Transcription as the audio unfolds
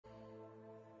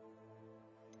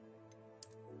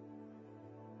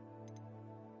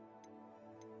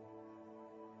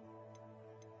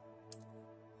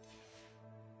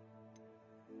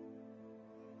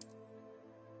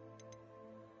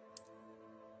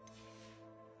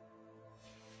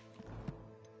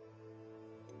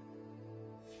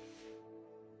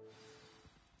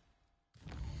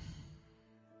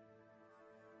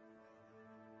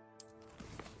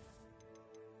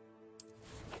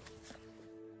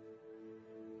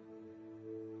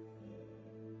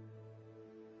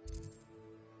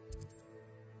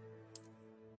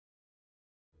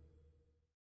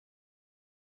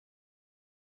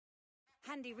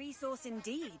handy resource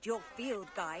indeed, your field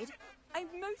guide. I'm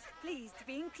most pleased to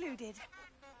be included.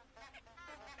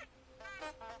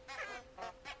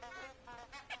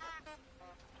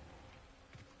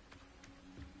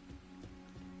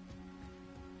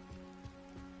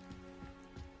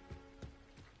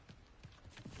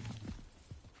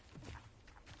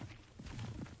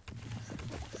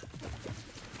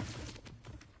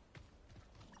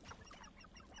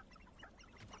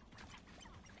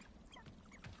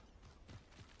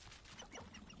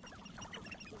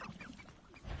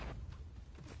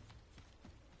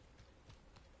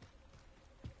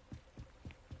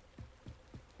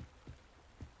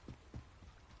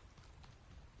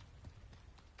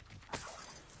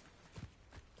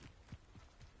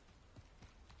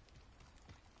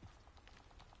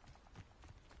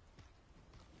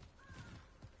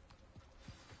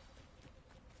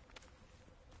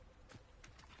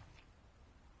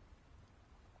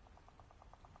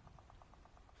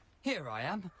 Here I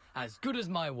am, as good as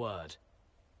my word.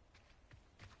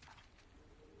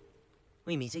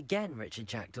 We meet again, Richard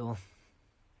Jackdaw.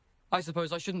 I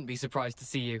suppose I shouldn't be surprised to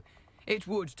see you. It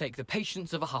would take the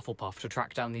patience of a Hufflepuff to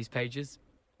track down these pages.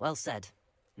 Well said.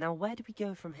 Now where do we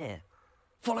go from here?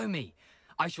 Follow me.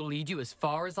 I shall lead you as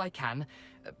far as I can,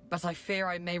 but I fear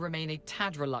I may remain a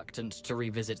tad reluctant to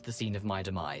revisit the scene of my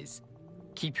demise.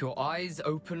 Keep your eyes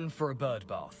open for a bird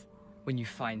bath. When you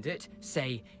find it,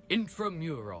 say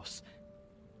intramuros.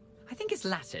 I think it's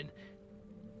Latin.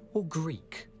 Or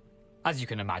Greek. As you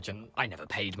can imagine, I never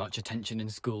paid much attention in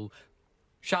school.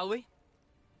 Shall we?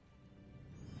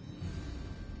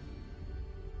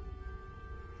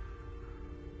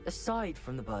 Aside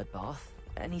from the bird bath,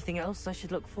 anything else I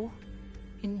should look for?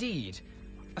 Indeed.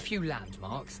 A few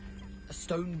landmarks. A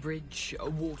stone bridge, a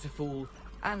waterfall,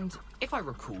 and, if I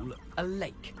recall, a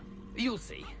lake. You'll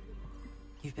see.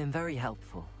 You've been very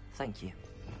helpful. Thank you.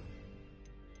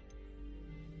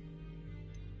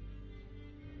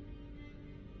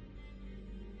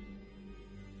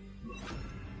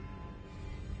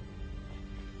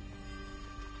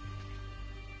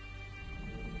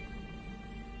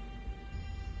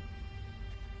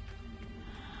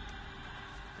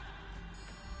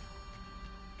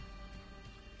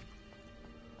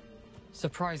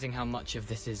 Surprising how much of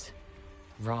this is,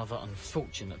 rather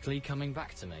unfortunately, coming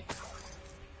back to me.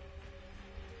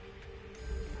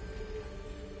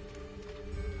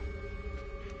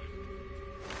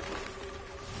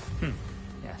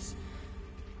 Yes.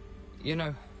 You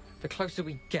know, the closer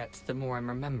we get, the more I'm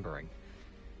remembering.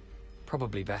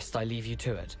 Probably best I leave you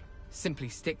to it. Simply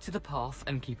stick to the path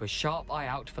and keep a sharp eye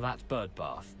out for that bird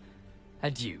bath.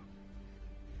 Adieu.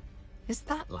 Is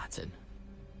that Latin?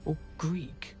 Or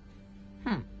Greek?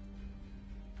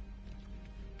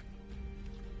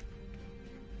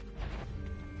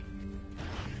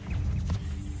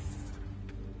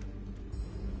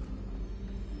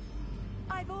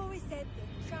 I've always said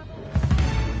that travel...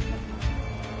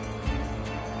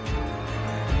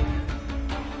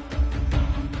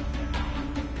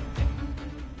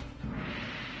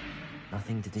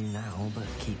 Nothing to do now but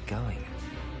keep going.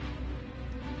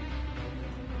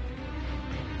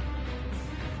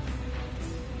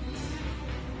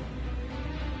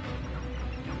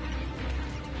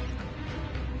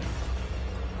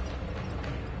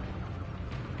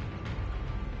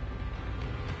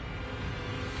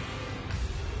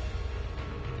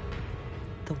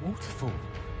 The waterfall.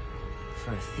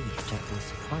 For a thief, Jack was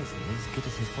surprisingly as good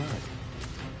as his word.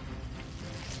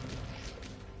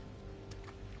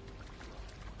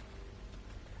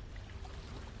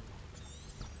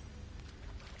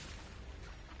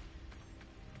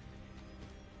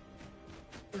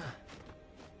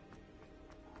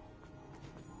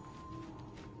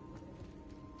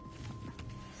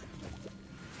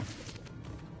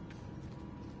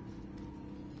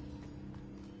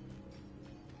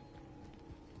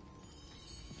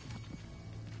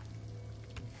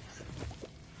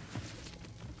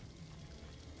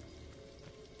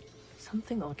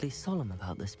 Something oddly solemn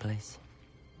about this place.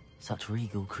 Such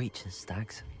regal creatures,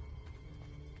 stags.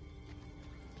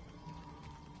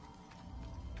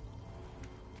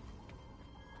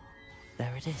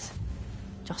 There it is,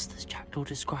 just as Jackdaw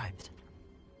described.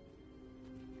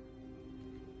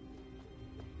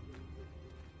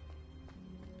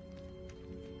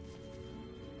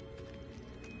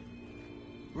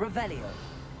 Revelio.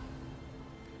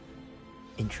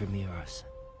 Intramuros.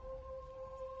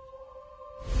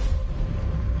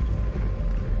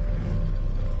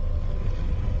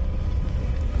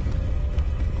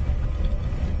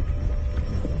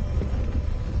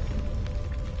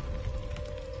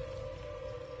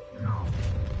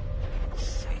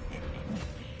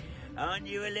 Aren't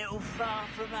you a little far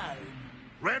from home?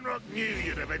 Ranrock knew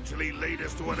you'd eventually lead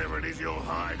us to whatever it is you're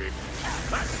hiding.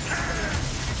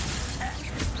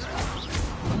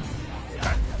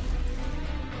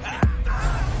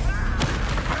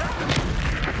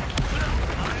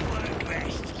 I won't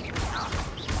rest.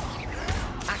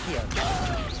 Accio.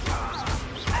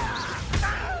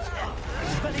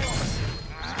 Expelliarmus.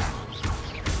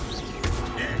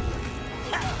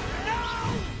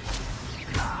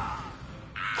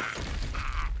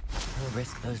 No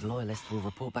risk those loyalists will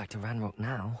report back to Ranrock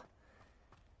now.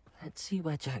 Let's see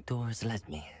where Jackdaw has led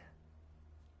me.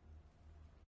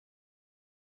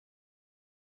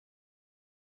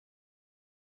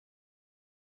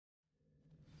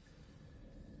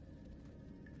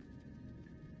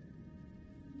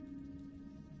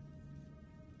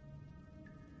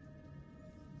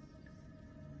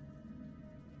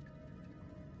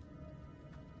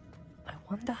 I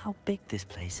wonder how big this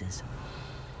place is.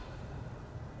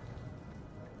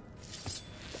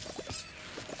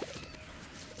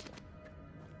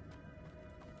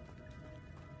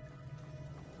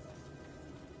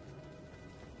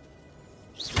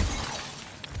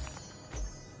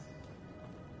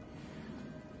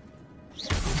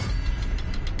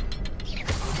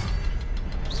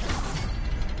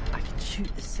 I can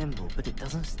shoot the symbol, but it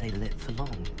doesn't stay lit for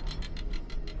long.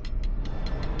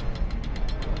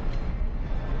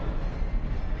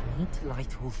 I need to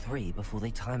light all three before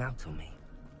they time out on me.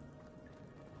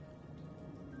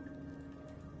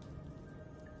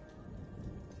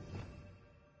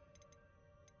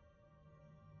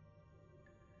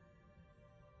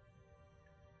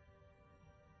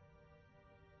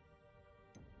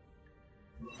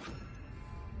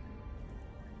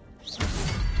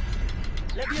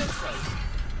 Levioso!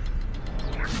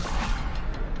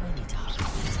 I need to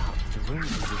hurry this up. The room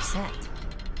will reset.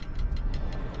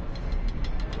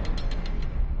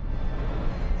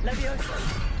 Levioso!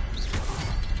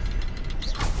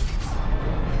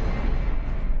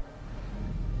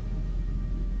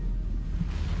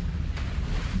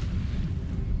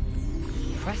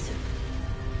 Impressive.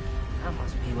 That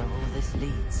must be where all of this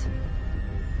leads.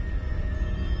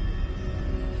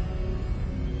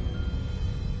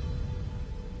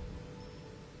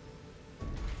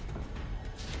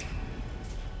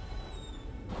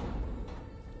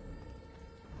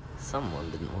 Someone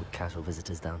didn't want casual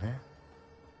visitors down here.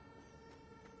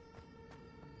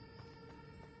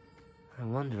 I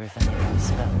wonder if any of those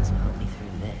spells will help me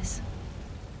through this.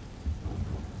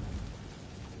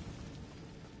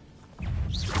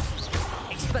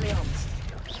 Expelliarmus!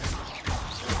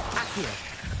 Accio!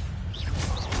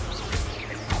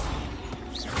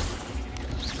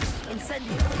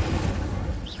 Incendio!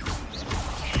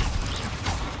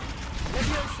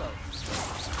 Levioso!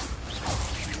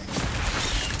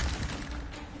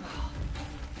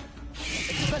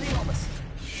 Expelliarmus!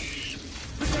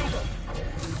 Potato!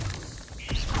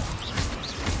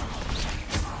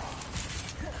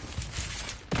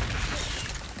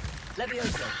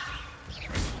 Levioso!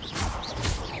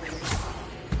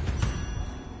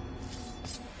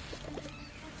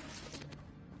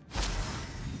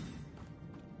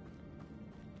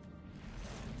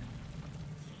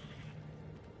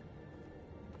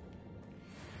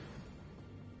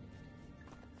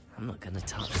 I'm not gonna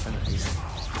touch those.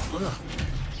 Ugh.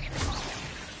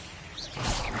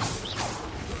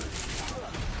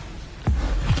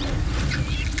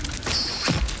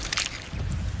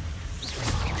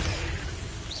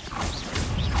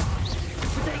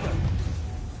 Potato!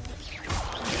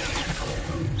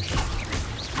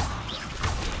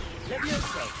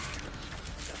 Levioso!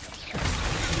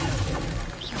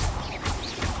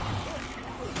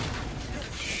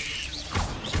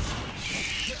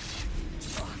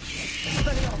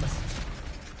 Expelliarmus!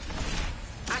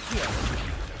 Accio!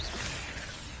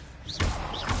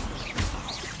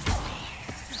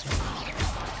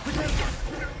 Potato!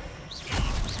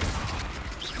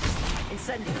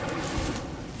 Incendio!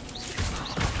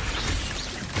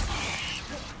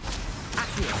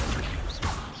 Accio!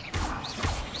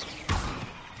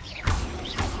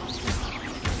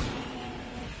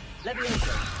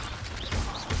 Levioso!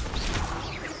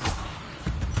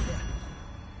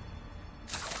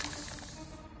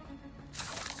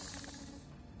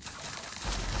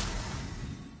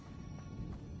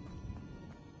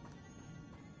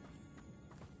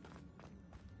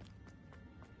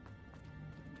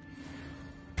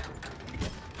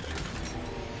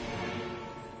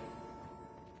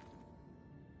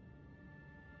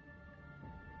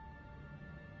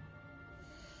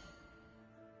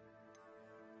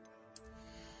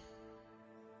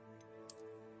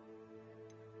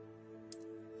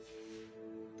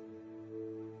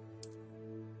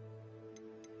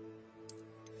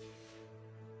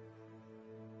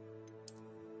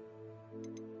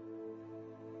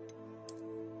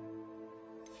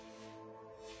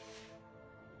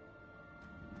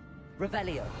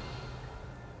 Revelio.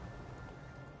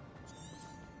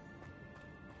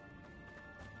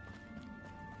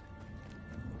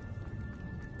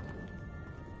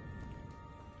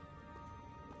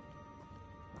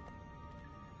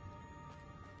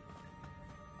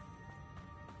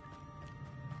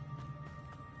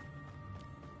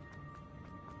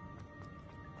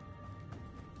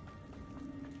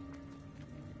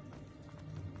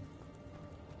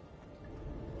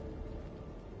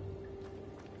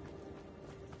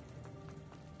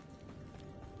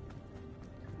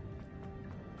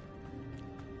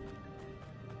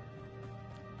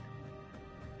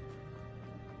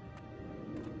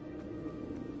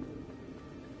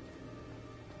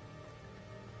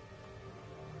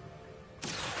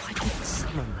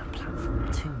 Summon that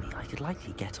platform to me, I could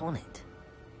likely get on it.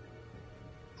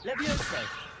 Levioso!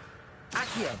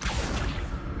 Accio!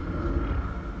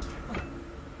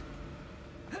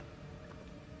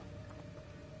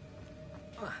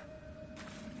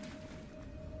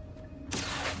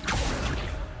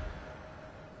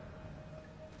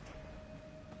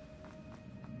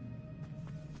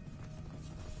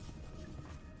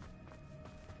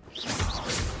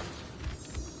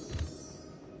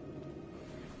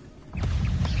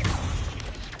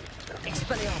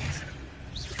 Expelliarmus!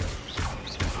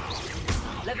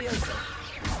 Levioso!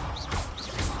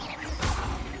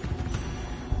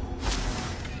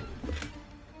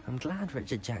 I'm glad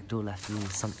Richard Jackdaw left me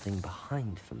something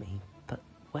behind for me, but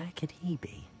where could he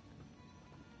be?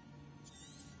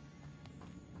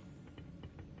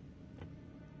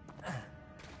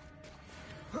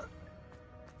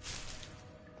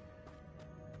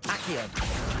 Accio!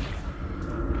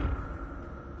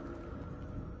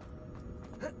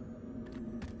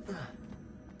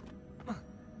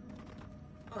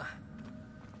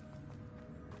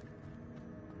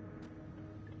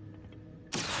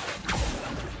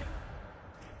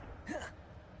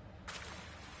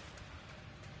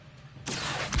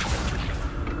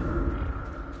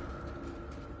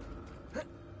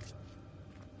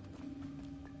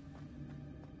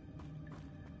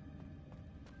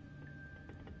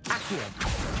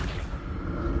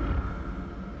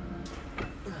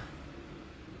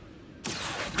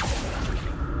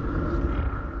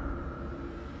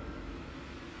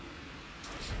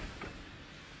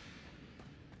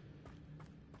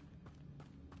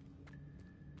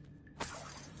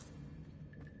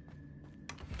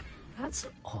 That's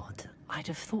odd. I'd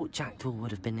have thought Jackdaw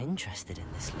would have been interested in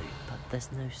this loot, but there's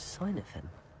no sign of him.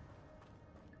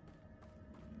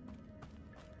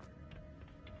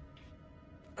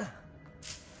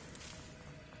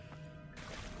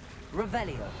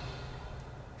 Revelio.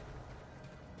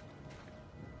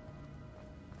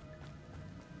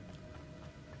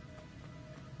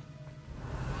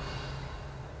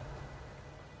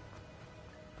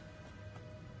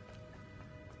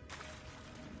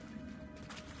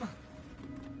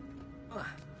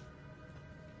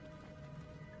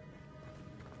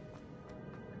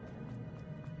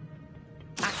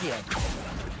 Accio.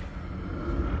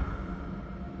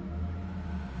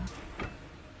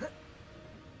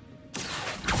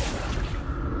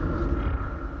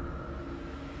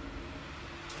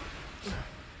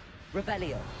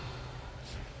 Revelio.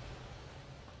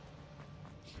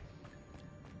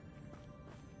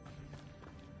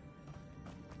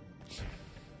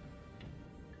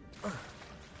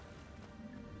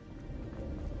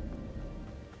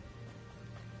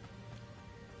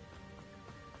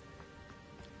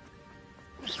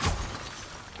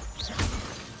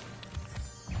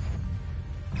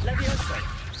 Levioso.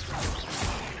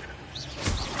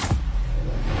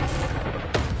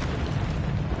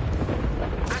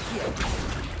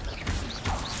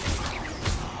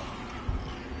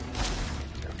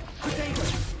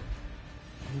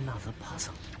 Another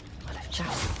puzzle. Well, if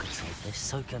Jackdaw could solve this,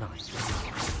 so can I.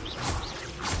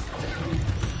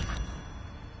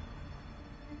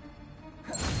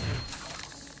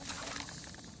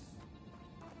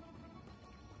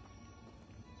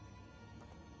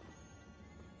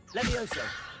 Levioso.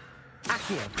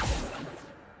 Accio.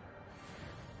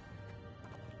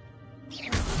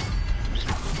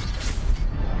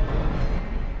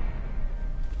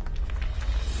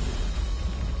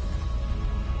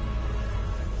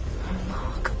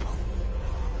 Remarkable.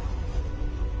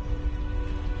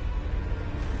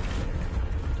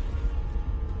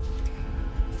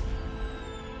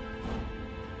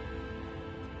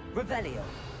 Revelio.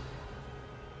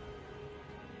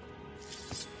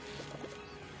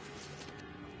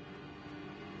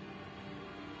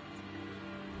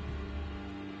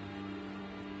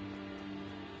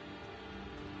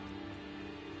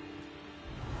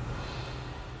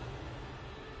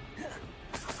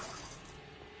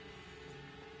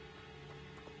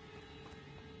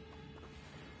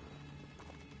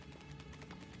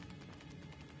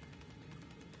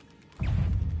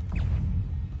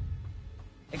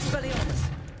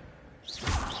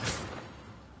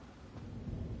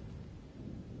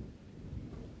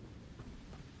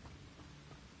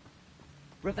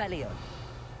 Revelio.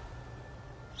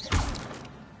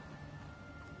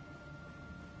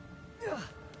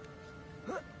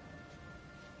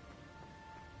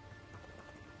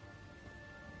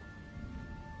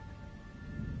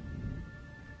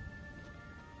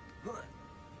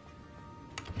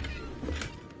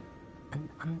 An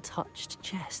untouched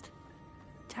chest.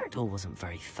 Jackdaw wasn't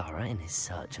very thorough in his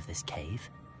search of this cave.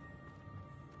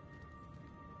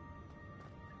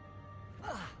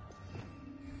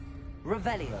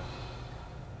 Revelio.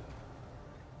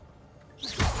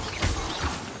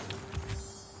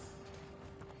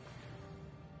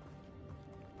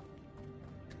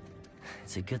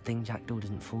 It's a good thing Jackdaw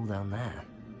didn't fall down there.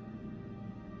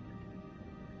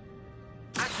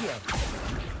 Accio.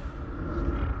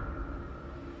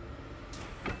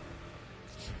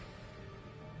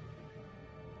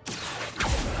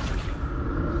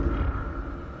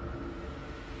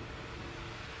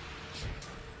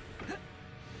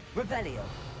 Revelio.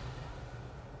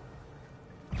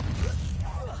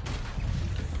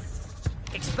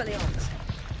 Expelliarmus.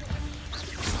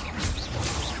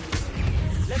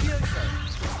 Levioso.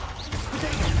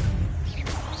 Potato.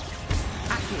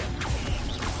 Accio.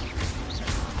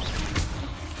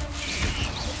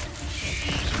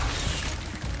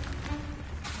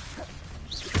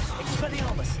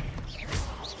 Expelliarmus.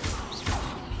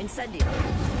 Incendio.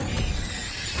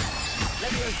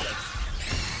 Levioso.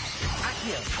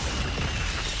 Accio.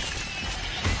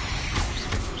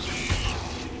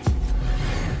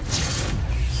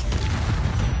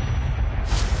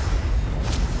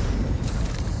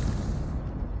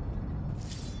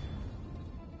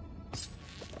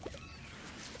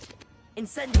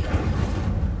 Incendio.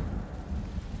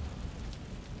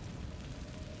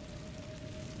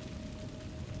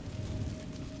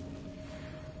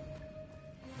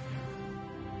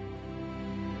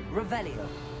 Revelio.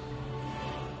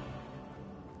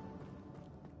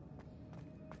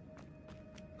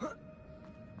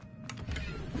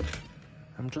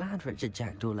 I'm glad Richard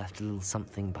Jackdaw left a little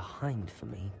something behind for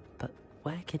me, but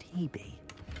where could he be?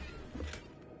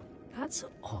 That's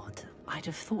odd. I'd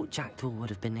have thought Jackdaw would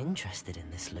have been interested in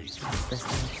this loot. There's no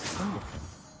sign of him.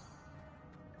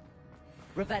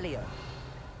 Revelio.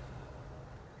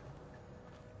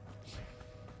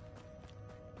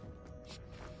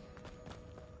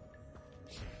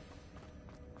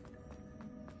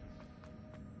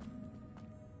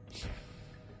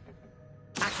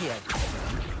 Accio.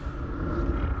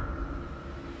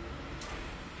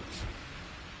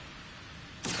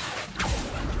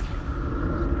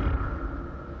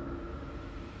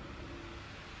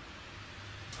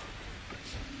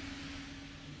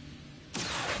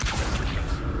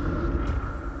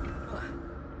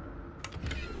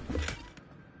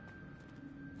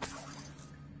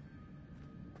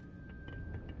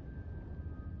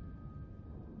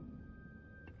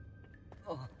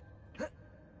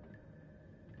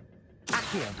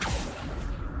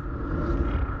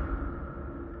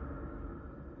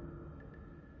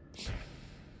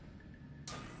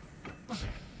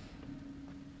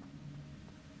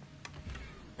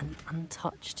 An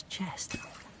untouched chest.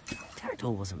 Jackdaw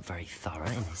wasn't very thorough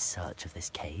in his search of this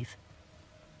cave.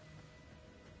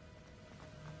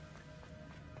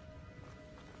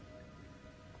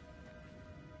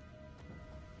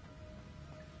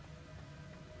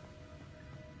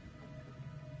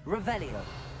 Revelio.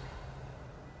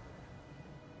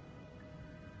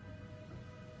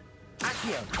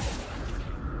 Accio.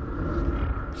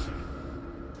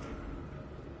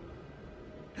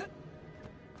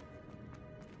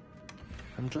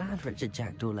 I'm glad Richard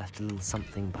Jackdaw left a little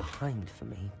something behind for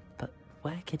me, but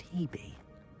where could he be?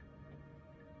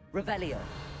 Revelio.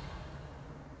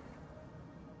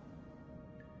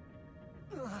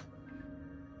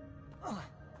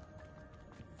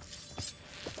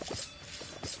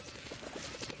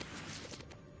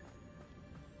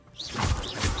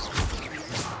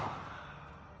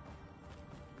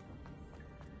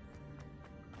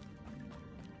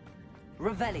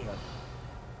 Revelio.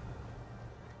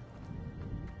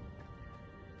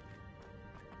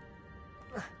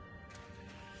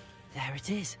 There it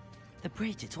is. The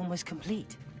bridge, it's almost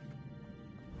complete.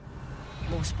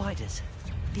 More spiders.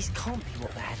 These can't be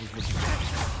what the head is looking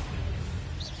for.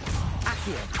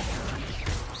 Accio.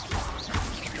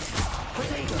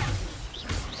 Potato.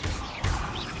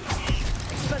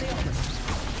 Expelliarmus.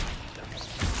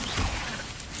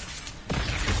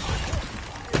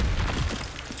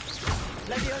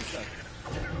 Levioso.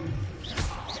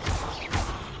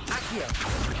 Accio.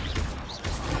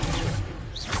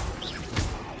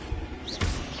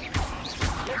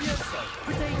 Levioso.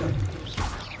 Potato.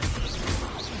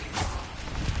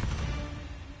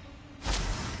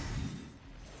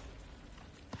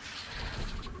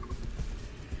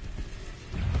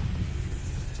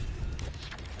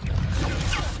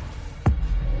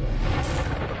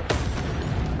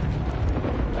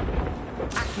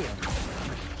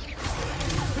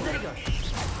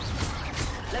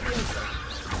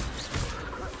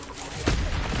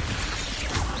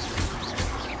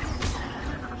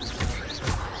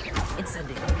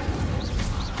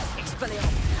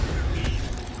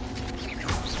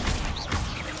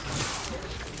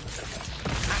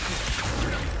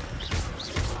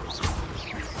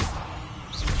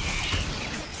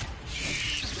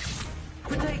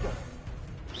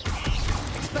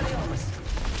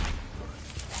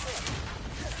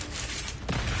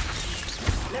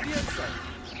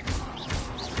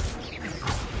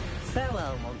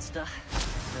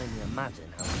 only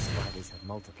imagine how the spiders have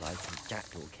multiplied since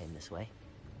Jackdaw came this way.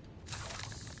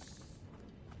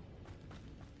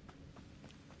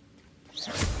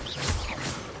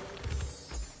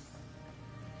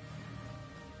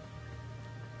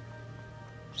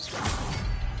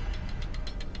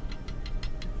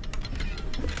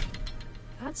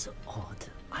 That's odd.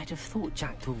 I'd have thought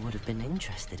Jackdaw would have been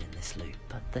interested in this loot,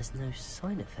 but there's no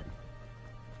sign of him.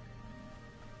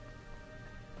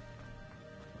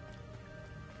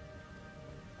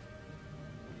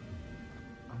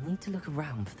 I'll need to look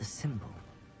around for the symbol.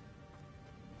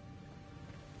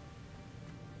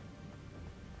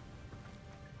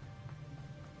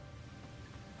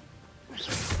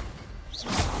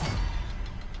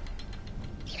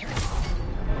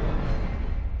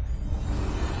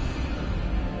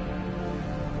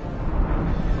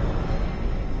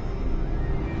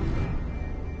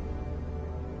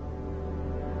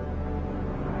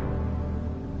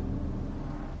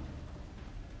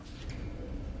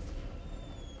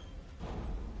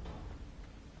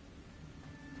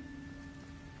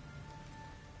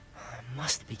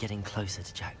 Must be getting closer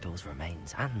to Jackdaw's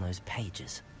remains and those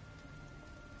pages.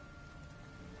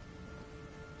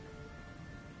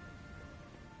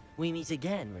 We meet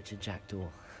again, Richard Jackdaw.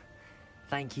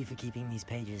 Thank you for keeping these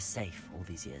pages safe all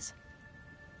these years.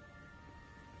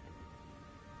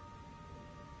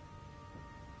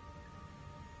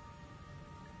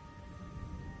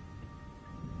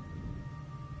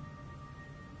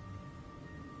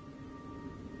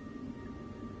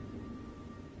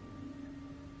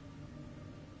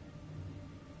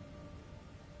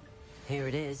 Here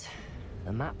it is.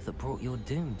 The map that brought your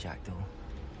doom, Jackdaw.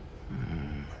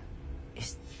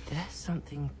 Is there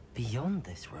something beyond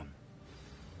this room?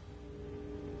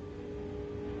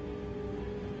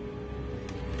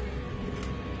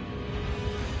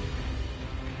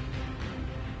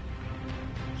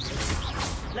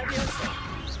 Leviosa!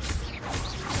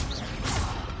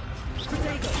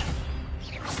 Protego!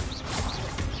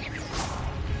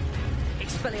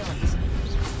 Expelliarmus!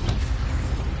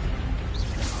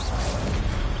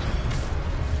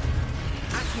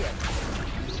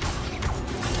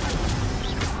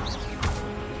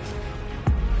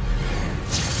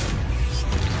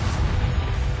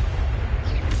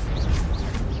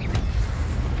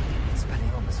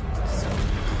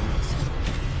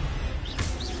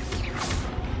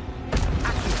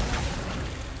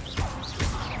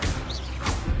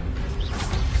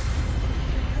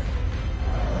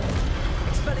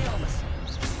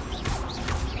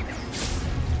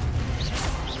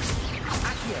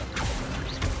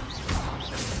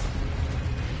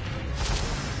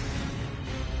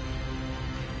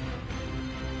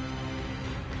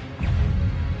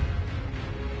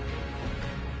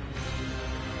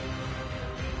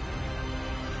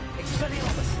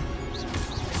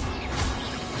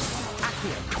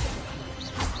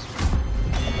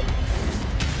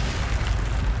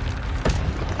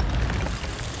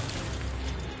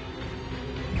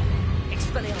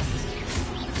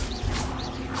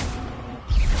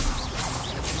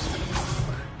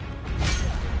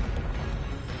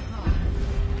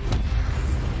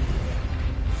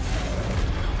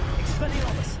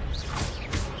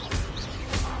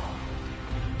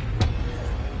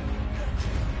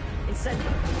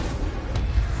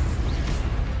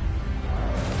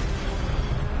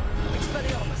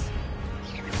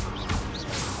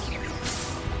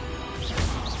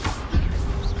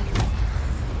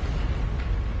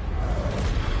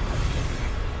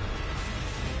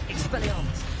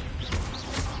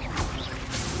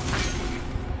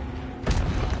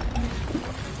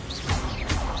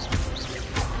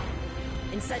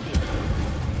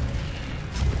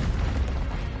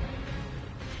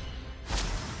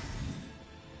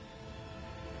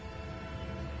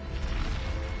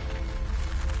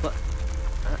 What?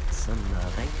 That's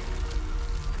unnerving.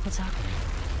 What's happening?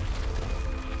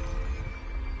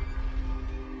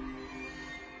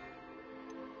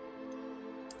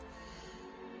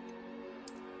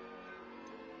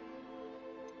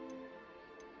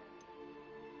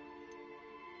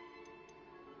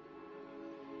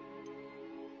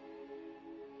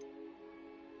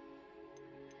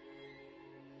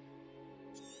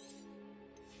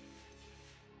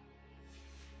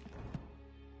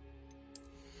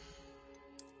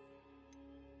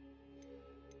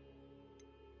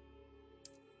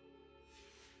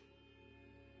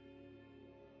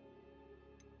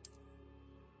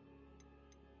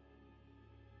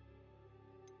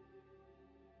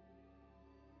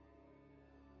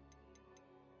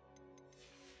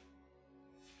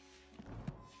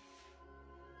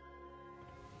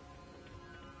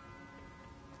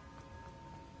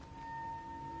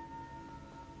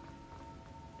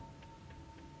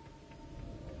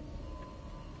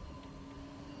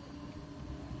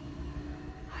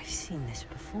 seen this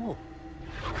before.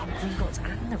 Gringotts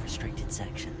and the restricted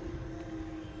section.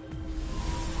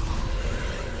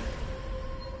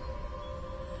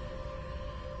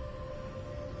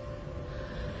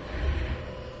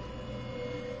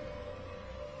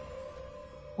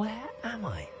 Where am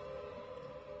I?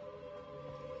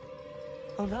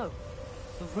 Oh no,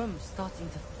 the room's starting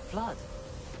to flood.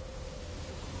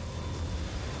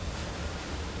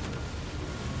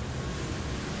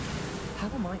 How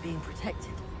am I being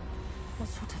protected? What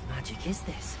sort of magic is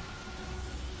this?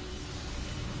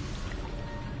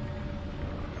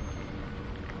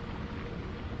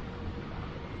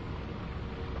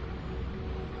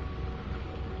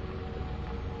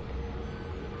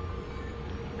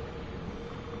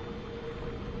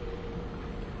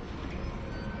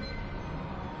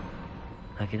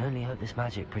 I can only hope this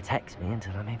magic protects me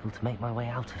until I'm able to make my way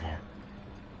out of here.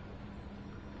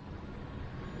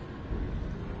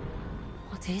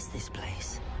 What is this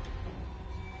place?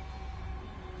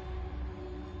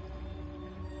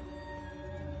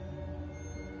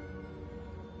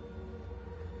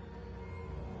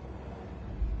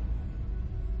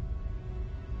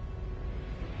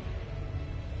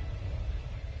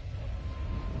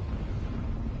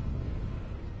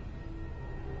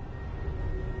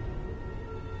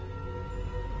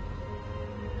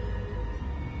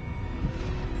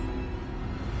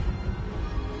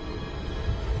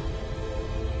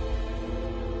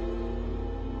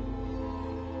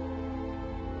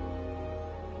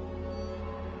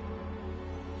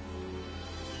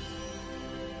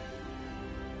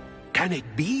 Can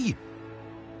it be?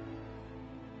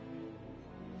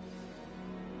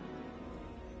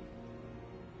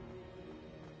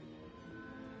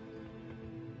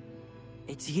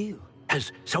 It's you.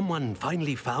 Has someone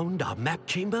finally found our map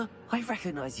chamber? I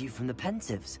recognize you from the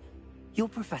Pensives. You're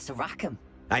Professor Rackham.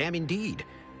 I am indeed.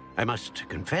 I must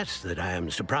confess that I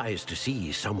am surprised to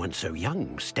see someone so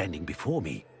young standing before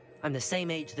me. I'm the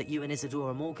same age that you and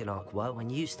Isadora Morganach were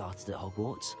when you started at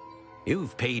Hogwarts.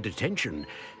 You've paid attention.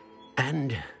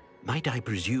 And might I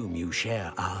presume you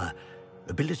share our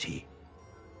ability?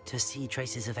 To see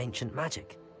traces of ancient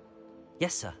magic?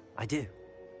 Yes, sir, I do.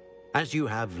 As you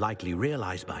have likely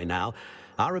realized by now,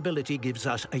 our ability gives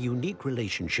us a unique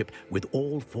relationship with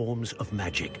all forms of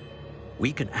magic.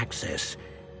 We can access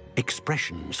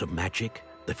expressions of magic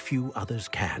that few others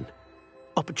can.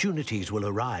 Opportunities will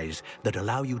arise that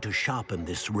allow you to sharpen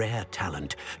this rare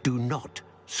talent. Do not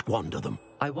squander them.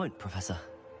 I won't, Professor.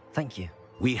 Thank you.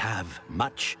 We have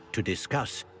much to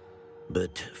discuss.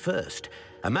 But first,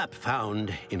 a map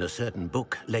found in a certain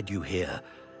book led you here.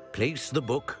 Place the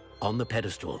book on the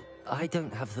pedestal. I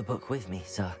don't have the book with me,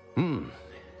 sir.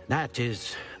 That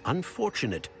is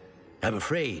unfortunate. I'm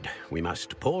afraid we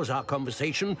must pause our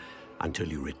conversation until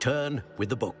you return with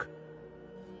the book.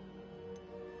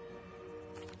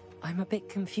 I'm a bit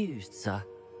confused, sir.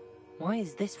 Why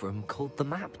is this room called the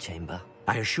map chamber?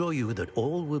 I assure you that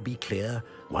all will be clear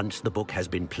once the book has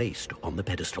been placed on the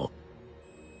pedestal.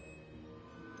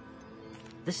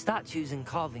 The statues and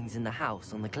carvings in the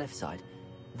house on the cliffside,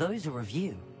 those are of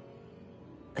you.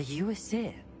 Are you a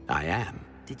seer? I am.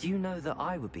 Did you know that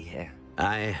I would be here?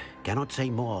 I cannot say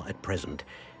more at present,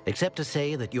 except to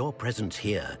say that your presence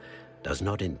here does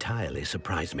not entirely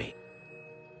surprise me.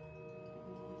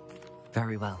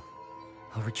 Very well.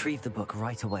 I'll retrieve the book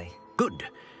right away. Good.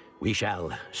 We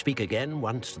shall speak again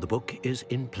once the book is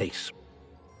in place.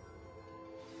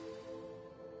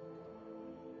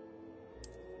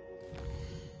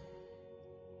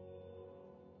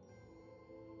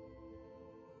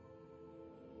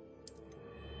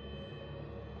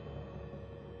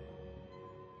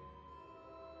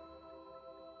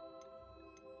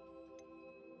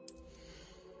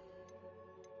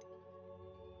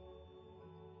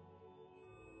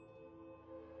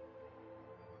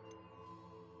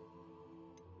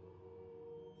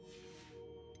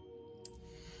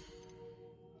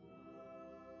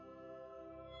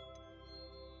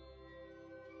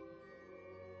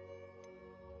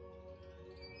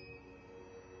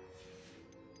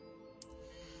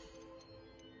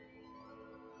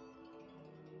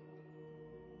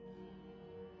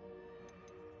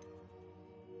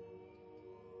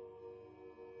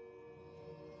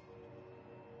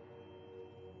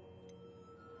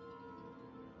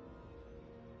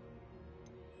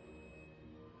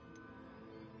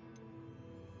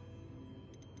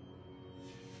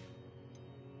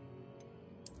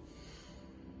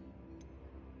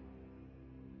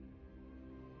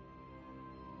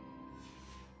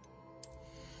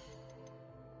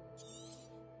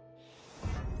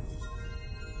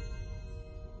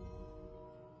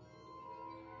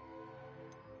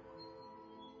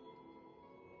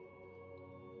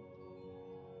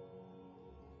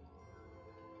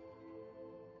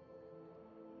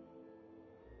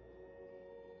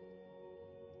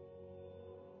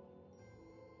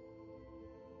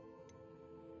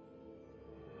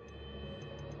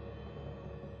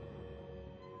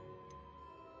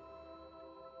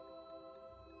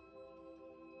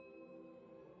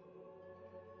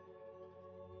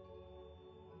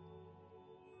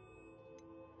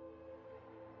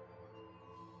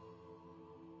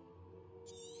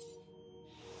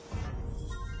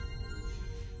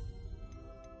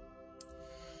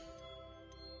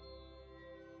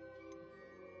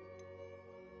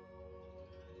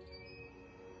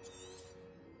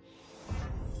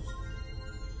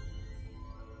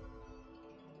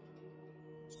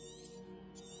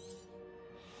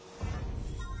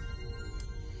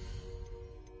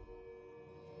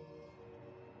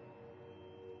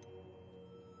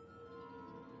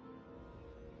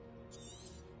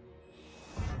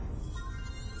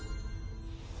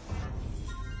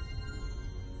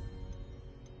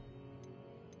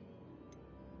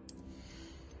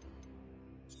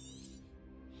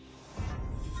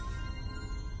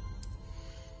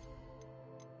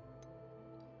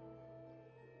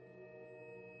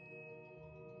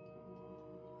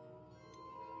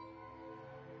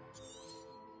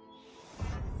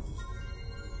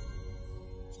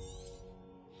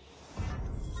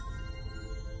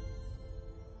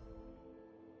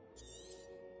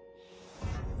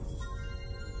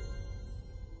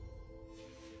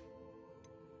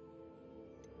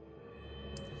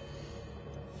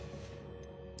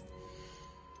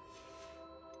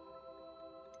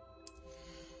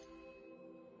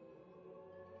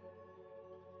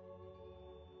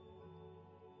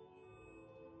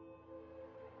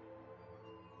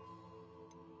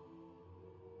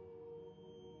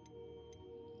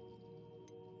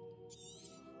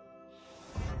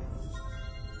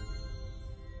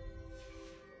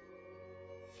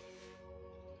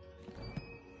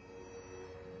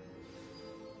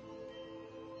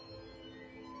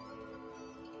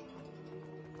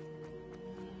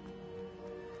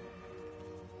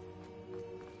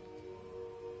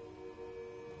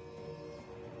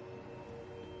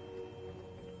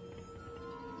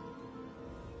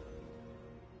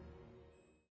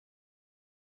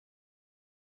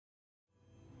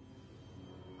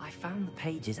 found the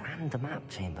pages and the map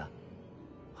chamber.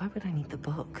 Why would I need the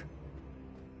book?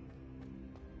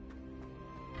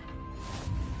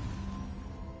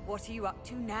 What are you up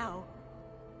to now?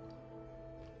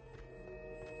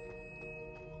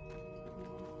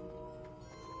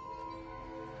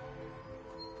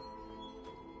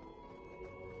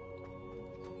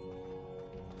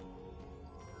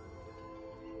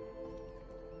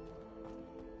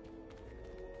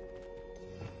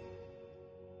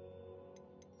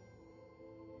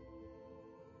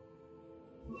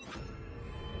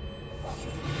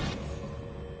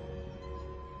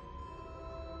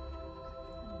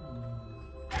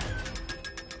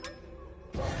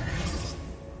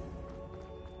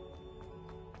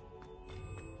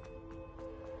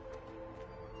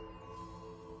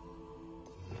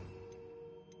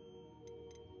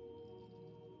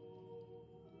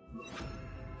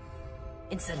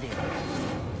 Incendio.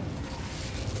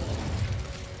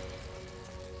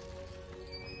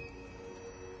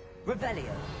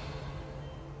 Revelio.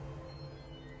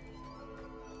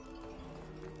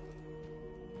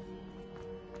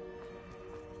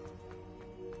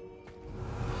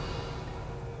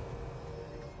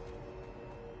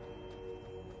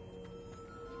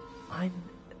 I'm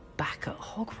back at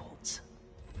Hogwarts.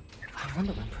 I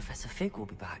wonder when Professor Fig will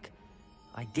be back.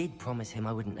 I did promise him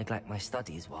I wouldn't neglect my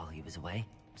studies while he was away.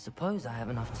 Suppose I have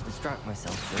enough to distract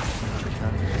myself with when I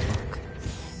return to the book.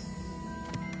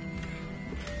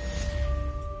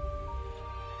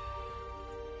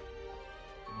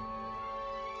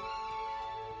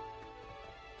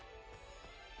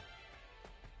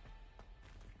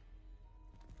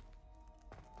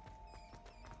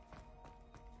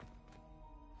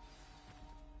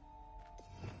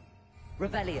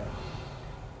 Revelio.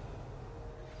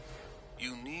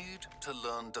 You need to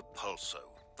learn Depulso,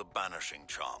 the banishing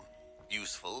charm.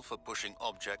 Useful for pushing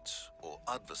objects or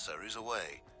adversaries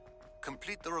away.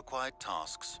 Complete the required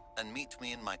tasks and meet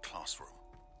me in my classroom.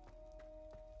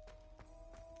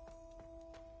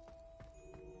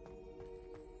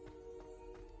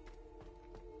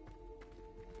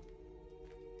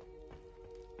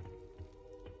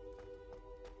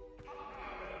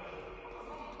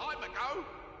 Time ago.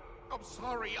 I'm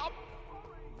sorry, I'm...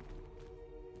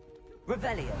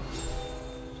 Revelio.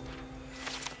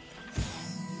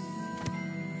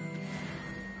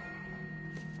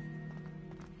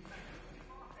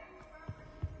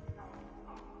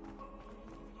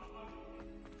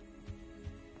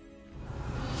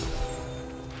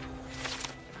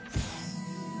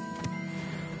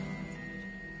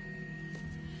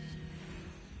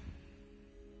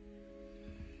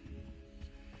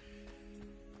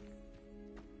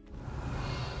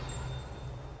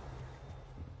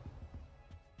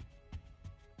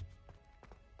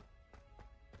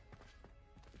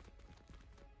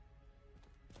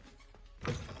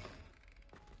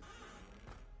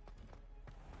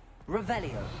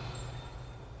 Revelio.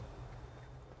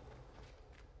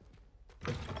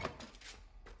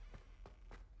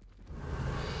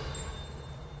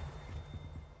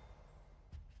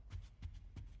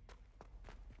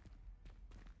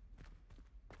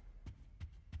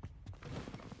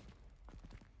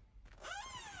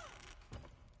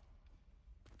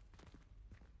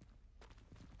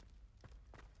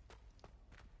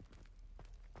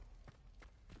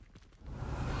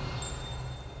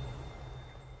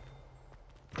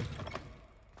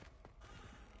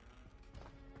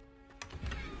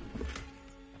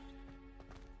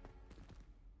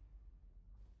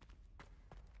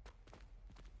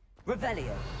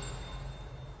 Revelio.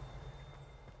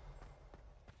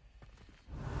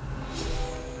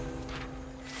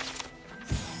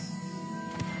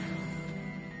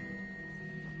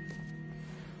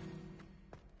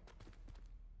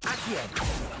 Accio.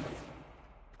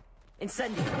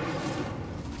 Incendio.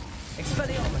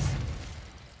 Expelliarmus.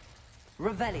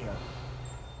 Revelio.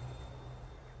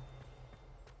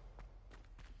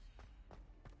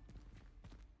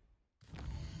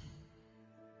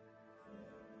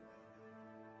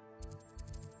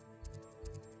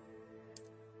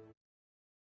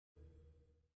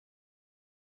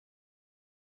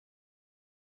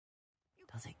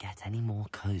 Does it get any more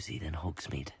cozy than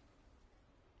Hogsmeade?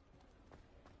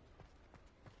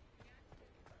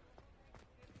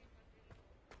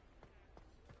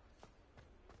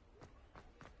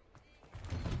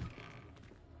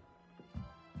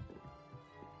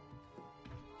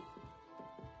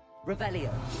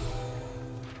 Revelio.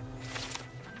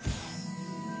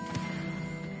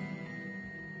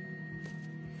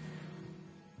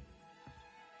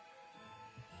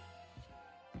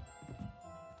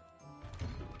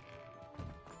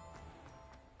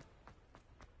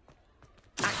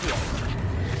 Accio.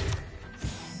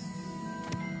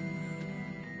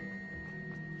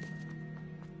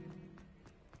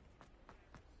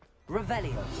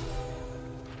 Revelio.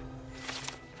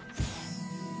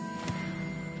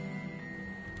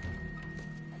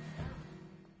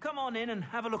 Come on in and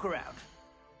have a look around.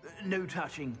 No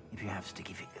touching if you have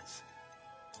sticky fingers.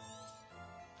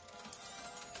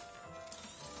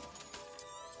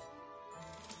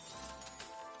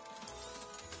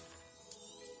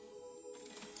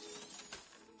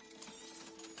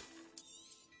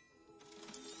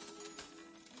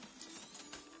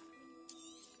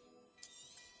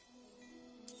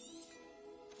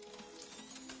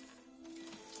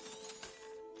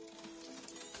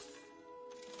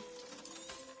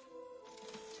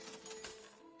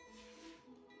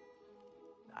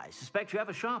 I suspect you have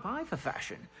a sharp eye for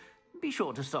fashion. Be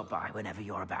sure to stop by whenever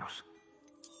you're about.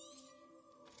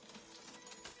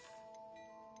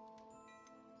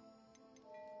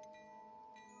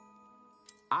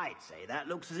 I'd say that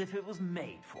looks as if it was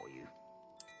made for you.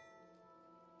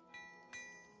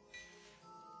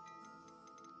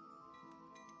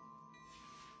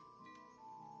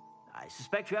 I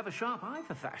suspect you have a sharp eye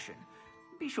for fashion.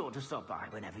 Be sure to stop by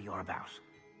whenever you're about.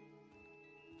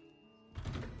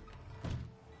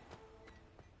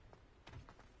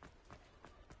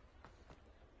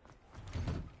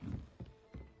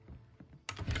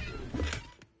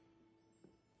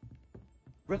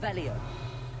 Revelio.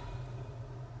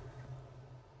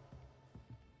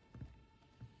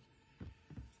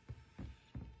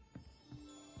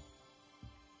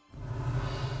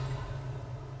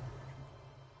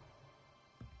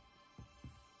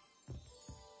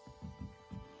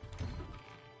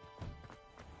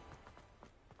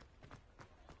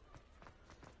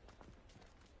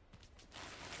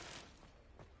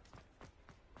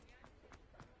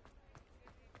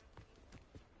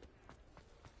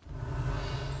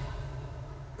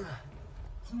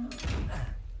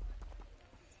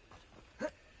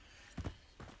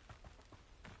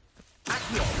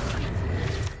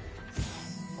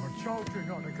 I told you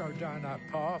not to go down that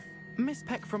path. Miss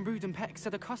Peck from Brood and Peck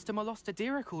said a customer lost a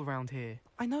deeracle round here.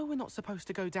 I know we're not supposed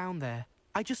to go down there.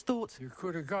 I just thought... You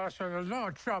could have got us in a lot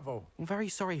of trouble. I'm very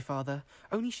sorry, Father.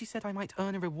 Only she said I might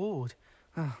earn a reward.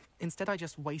 Instead, I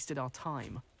just wasted our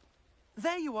time.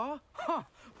 There you are! Ha!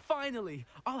 Finally!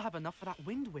 I'll have enough for that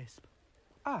wind wisp.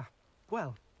 Ah,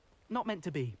 well, not meant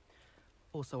to be.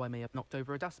 Also, I may have knocked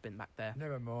over a dustbin back there.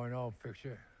 Never mind, I'll fix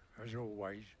it, as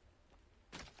always.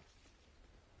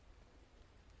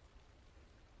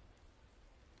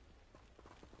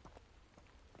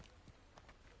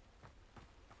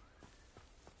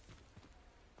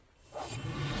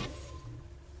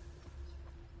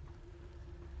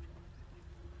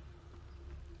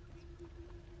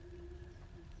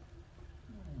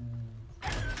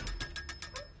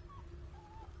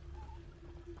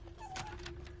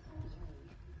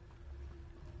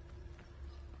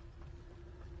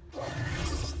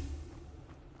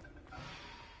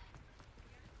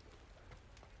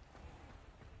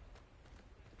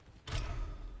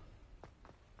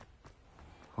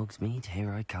 Hogsmeade,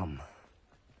 here I come.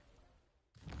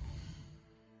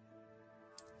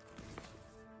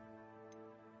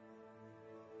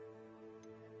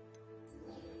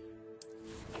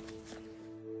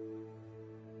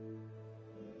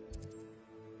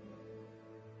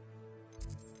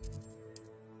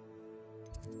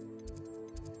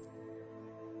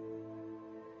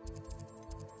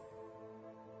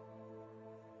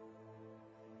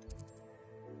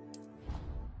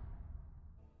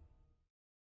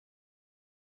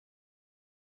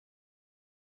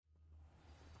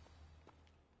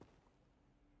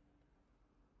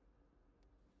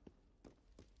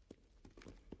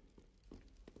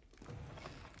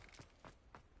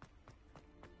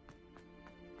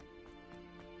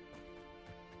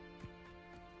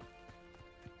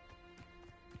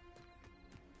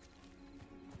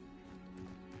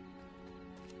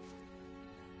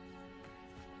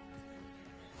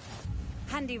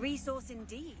 Handy resource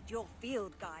indeed, your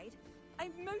field guide.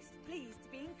 I'm most pleased to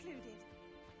be included.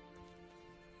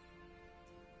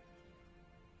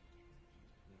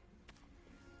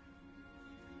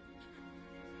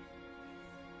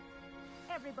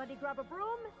 Everybody grab a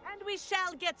broom, and we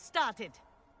shall get started.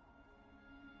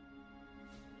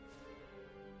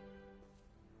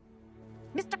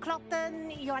 Mr.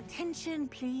 Clopton, your attention,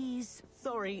 please.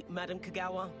 Sorry, Madam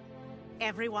Kagawa.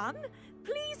 Everyone,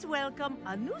 please welcome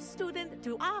a new student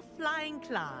to our flying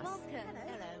class. Welcome.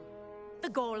 Hello. The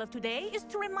goal of today is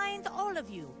to remind all of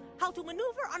you how to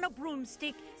maneuver on a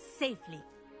broomstick safely,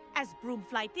 as broom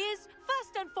flight is,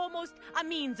 first and foremost, a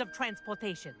means of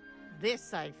transportation.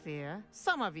 This, I fear,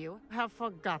 some of you have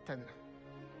forgotten.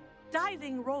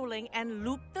 Diving, rolling, and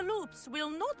loop-the-loops will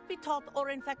not be taught or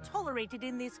in fact tolerated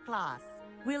in this class.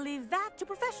 We'll leave that to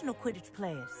professional Quidditch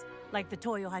players, like the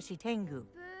Toyohashi Tengu.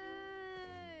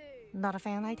 Not a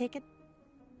fan, I take it?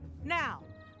 Now,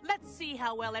 let's see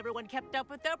how well everyone kept up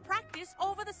with their practice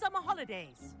over the summer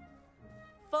holidays.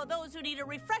 For those who need a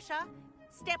refresher,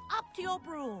 step up to your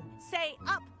broom, say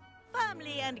up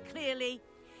firmly and clearly,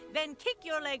 then kick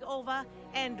your leg over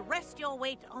and rest your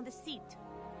weight on the seat.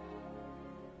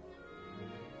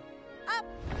 Up!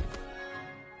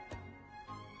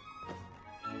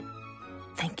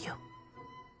 Thank you.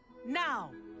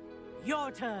 Now,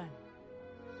 your turn.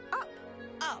 Up!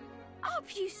 Up! Up,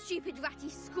 you stupid ratty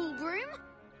school broom!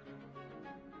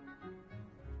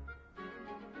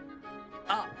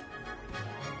 Up.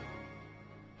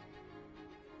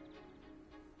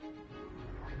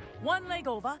 One leg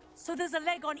over, so there's a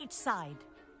leg on each side.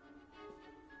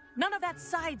 None of that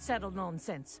side saddle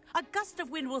nonsense. A gust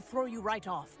of wind will throw you right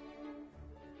off.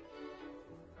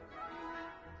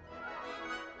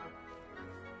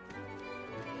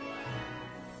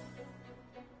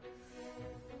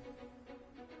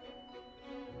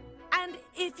 And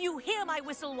if you hear my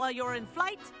whistle while you're in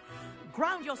flight,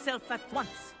 ground yourself at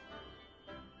once.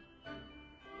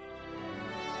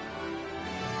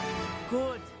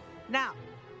 Good. Now,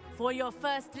 for your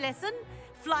first lesson,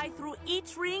 fly through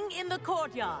each ring in the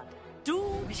courtyard.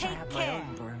 Do take care.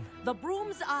 The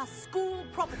brooms are school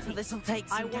property. This'll take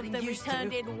some I want getting them used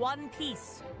returned to. in one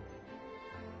piece.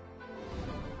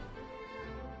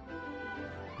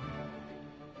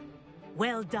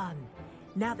 Well done.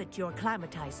 Now that you're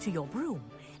acclimatized to your broom,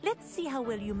 let's see how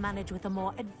well you manage with a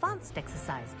more advanced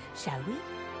exercise, shall we?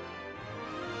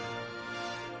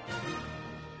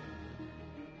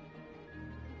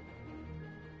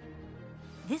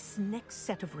 This next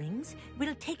set of rings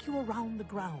will take you around the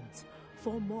grounds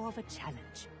for more of a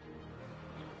challenge.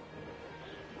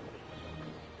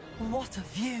 What a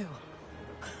view!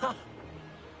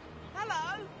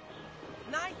 Hello!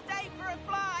 Nice day for a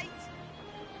flight!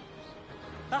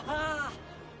 Haha!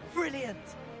 Brilliant!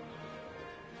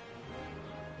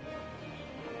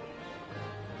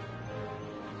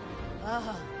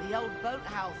 Ah, the old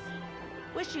boathouse.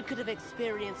 Wish you could have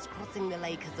experienced crossing the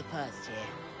lake as a first year.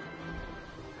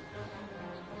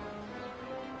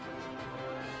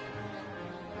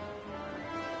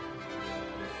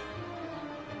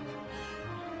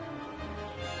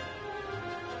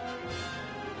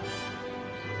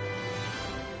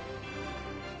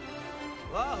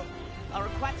 Whoa! Our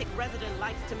aquatic resident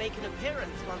likes to make an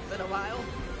appearance once in a while.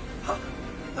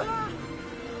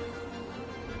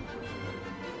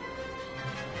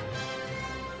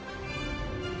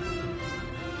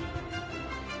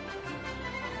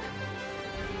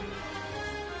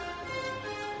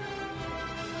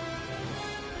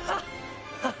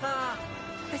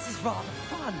 This is rather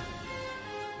fun.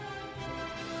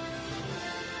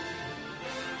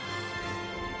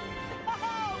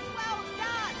 Oh, well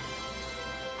done!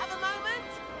 Have a moment?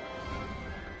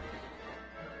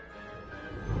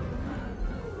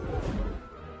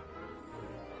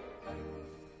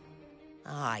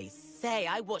 I say,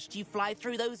 I watched you fly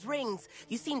through those rings.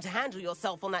 You seem to handle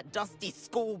yourself on that dusty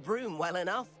school broom well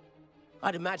enough.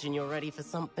 I'd imagine you're ready for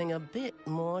something a bit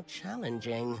more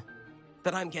challenging.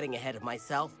 But I'm getting ahead of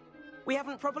myself. We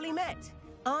haven't properly met.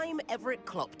 I'm Everett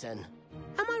Clopton.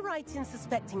 Am I right in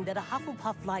suspecting that a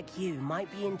Hufflepuff like you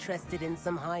might be interested in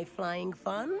some high-flying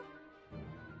fun?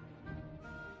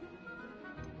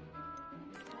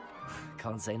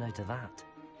 Can't say no to that.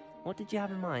 What did you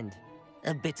have in mind?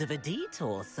 A bit of a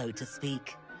detour, so to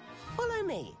speak. Follow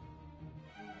me.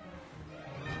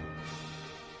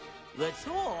 The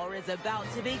tour is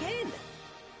about to begin.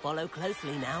 Follow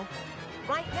closely now.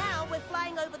 Right now, we're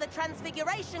flying over the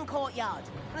Transfiguration Courtyard.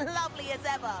 Lovely as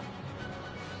ever.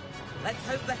 Let's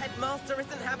hope the headmaster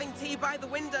isn't having tea by the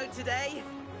window today.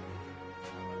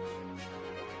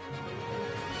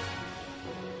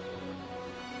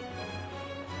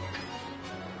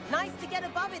 Nice to get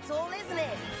above it all, isn't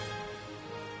it?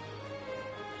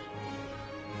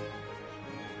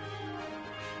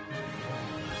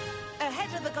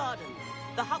 Ahead of the gardens,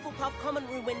 the Hufflepuff common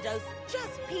room windows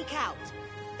just peek out.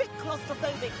 Bit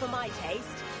claustrophobic for my taste.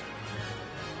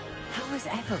 How is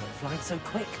Everett flying so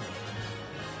quickly?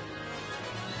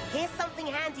 Here's something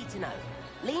handy to know.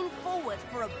 Lean forward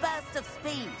for a burst of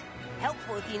speed.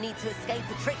 Helpful if you need to escape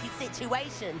a tricky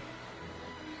situation.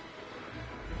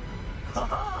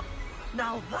 Haha!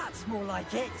 Now that's more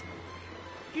like it!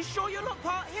 You sure you're not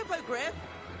part hippogriff?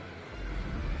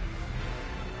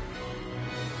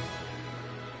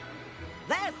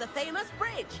 There's the famous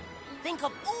bridge. Think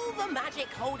of all the magic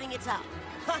holding it up.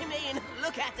 I mean,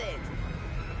 look at it.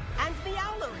 And the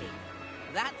owlery.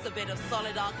 That's a bit of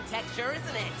solid architecture,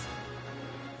 isn't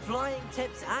it? Flying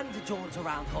tips and a jaunt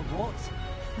around Hogwarts.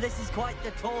 This is quite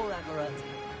the tour, Everett.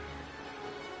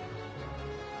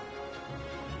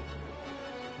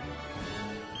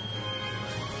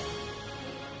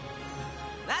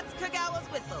 That's Kagawa's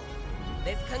whistle.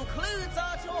 This concludes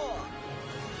our tour.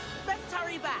 Let's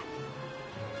hurry back.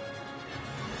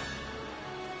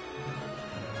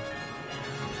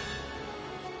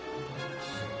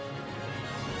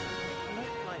 Looks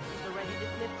like we've already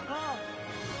dismissed class.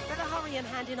 Better hurry and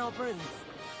hand in our brooms.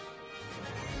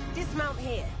 Dismount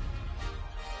here.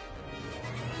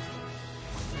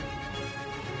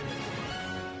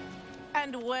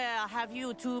 And where have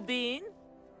you two been?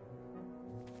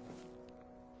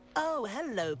 Oh,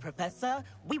 hello, Professor.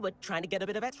 We were trying to get a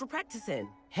bit of extra practice in.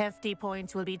 Hefty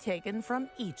points will be taken from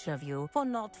each of you for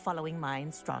not following my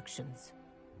instructions.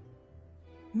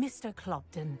 Mr.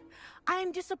 Clopton,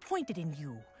 I'm disappointed in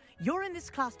you. You're in this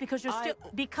class because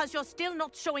you're still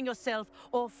not showing yourself,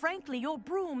 or frankly, your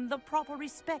broom the proper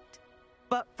respect.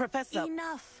 But, Professor...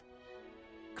 Enough.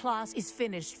 Class is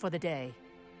finished for the day.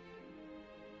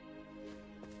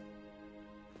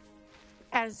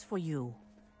 As for you,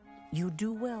 you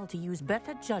do well to use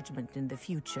better judgment in the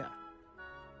future.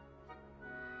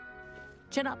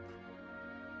 Chin up.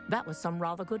 That was some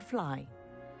rather good flying.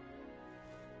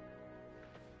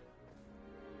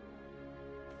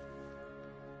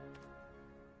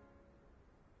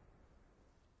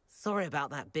 Sorry about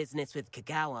that business with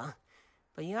Kagawa,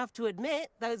 but you have to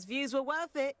admit, those views were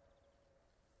worth it.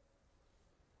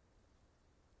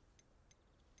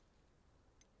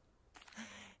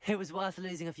 It was worth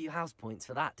losing a few house points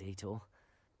for that detour.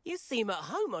 You seem at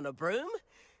home on a broom.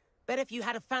 Bet if you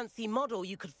had a fancy model,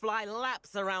 you could fly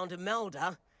laps around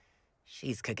Imelda.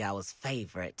 She's Kagawa's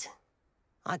favorite.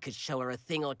 I could show her a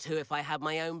thing or two if I had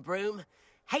my own broom.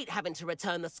 Hate having to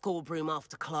return the school broom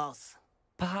after class.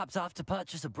 Perhaps I have to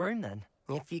purchase a broom then?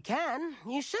 If you can,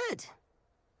 you should.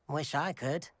 Wish I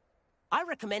could. I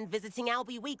recommend visiting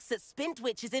Albie Weeks at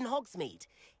Spintwitches in Hogsmeade.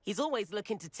 He's always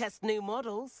looking to test new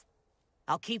models.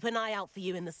 I'll keep an eye out for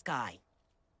you in the sky.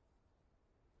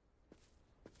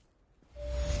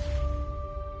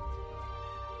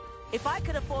 If I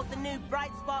could afford the new Bright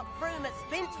Spark broom at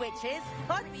Spintwitches,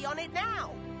 I'd be on it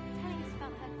now. Telling us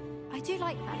about her. I do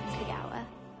like Madame Kagawa.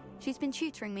 She's been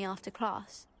tutoring me after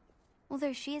class.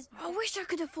 Although she is... I wish I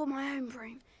could afford my own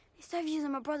broom. Instead of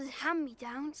using my brother's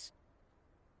hand-me-downs.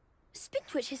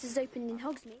 Spintwitches has opened in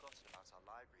Hogsmeade. About our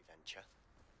library venture.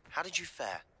 How did you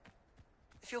fare?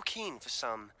 If you're keen for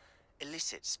some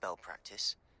illicit spell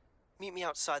practice, meet me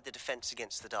outside the Defense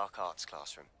Against the Dark Arts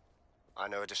classroom. I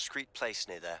know a discreet place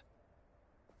near there.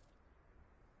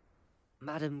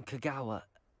 Madam Kagawa,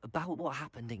 about what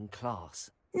happened in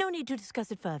class. No need to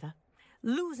discuss it further.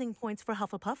 Losing points for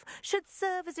Hufflepuff should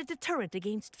serve as a deterrent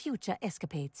against future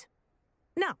escapades.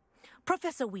 Now,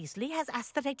 Professor Weasley has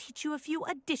asked that I teach you a few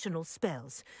additional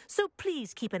spells, so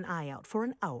please keep an eye out for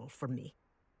an owl from me.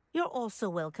 You're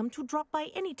also welcome to drop by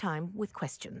any time with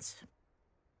questions.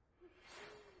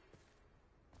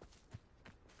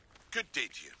 Good day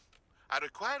to you. I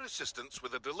require assistance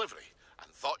with a delivery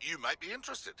and thought you might be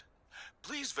interested.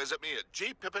 Please visit me at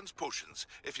J. Pippin's Potions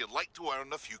if you'd like to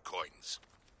earn a few coins.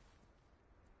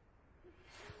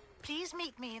 Please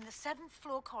meet me in the 7th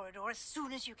floor corridor as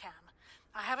soon as you can.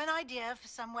 I have an idea for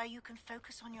somewhere you can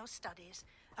focus on your studies,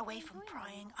 away from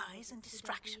prying eyes and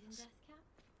distractions.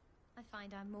 I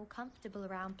find I'm more comfortable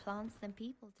around plants than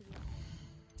people, to be honest.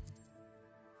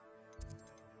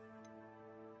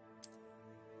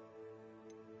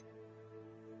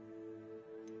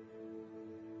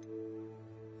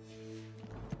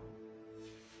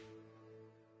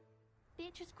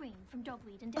 Beatrice Green from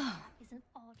Dogweed and Devon is an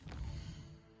odd...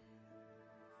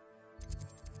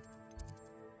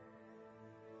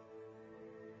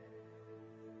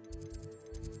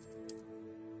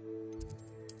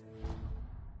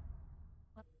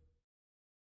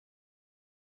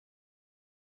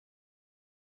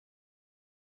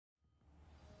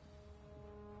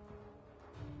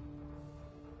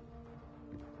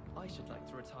 I should like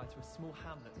to retire to a small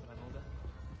hamlet when I'm older.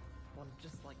 One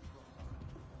just like...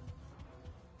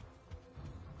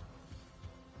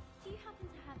 Do you happen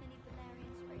to have any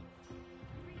Valerian springs?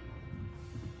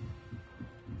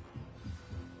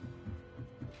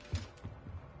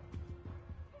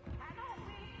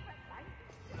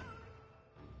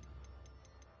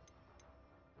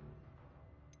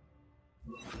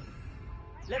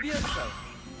 Levioso!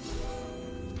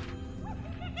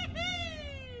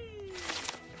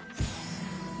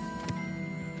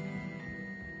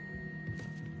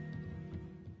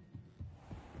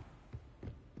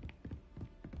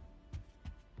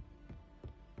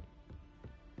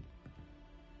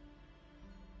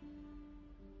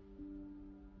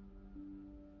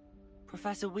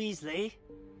 Professor Weasley?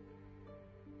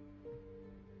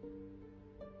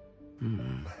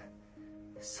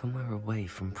 Somewhere away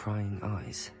from prying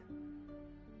eyes.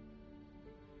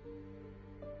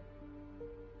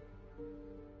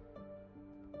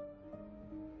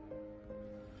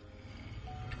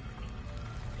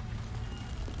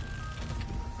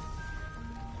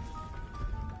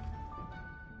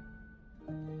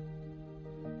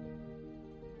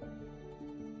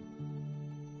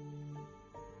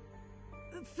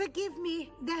 Forgive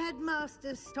me, the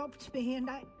headmaster stopped me and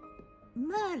I...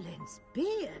 Merlin's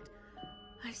beard.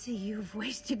 I see you've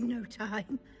wasted no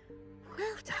time.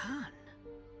 Well done.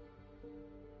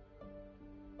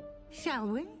 Shall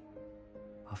we?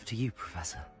 After you,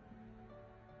 Professor.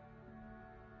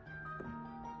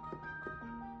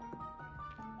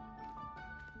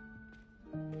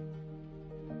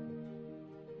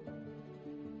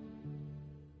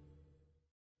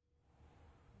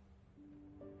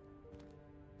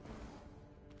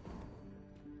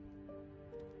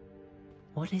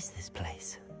 What is this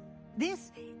place?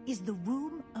 This is the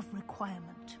Room of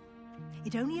Requirement.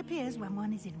 It only appears when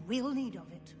one is in real need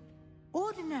of it.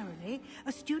 Ordinarily,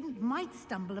 a student might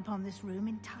stumble upon this room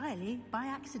entirely by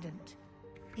accident.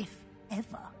 If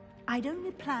ever. I'd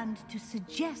only planned to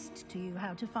suggest to you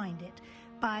how to find it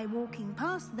by walking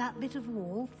past that bit of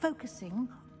wall, focusing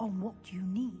on what you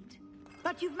need.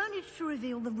 But you've managed to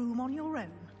reveal the room on your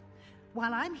own.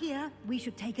 While I'm here, we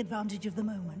should take advantage of the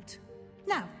moment.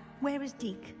 Now, where is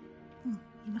Deke?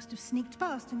 He must have sneaked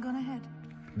past and gone ahead.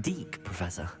 Deke,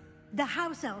 Professor. The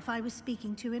house elf I was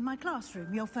speaking to in my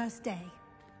classroom your first day.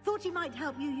 Thought he might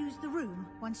help you use the room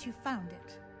once you found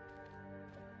it.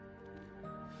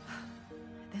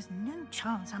 There's no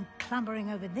chance I'm clambering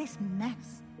over this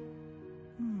mess.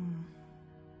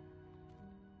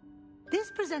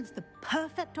 This presents the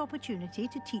perfect opportunity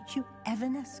to teach you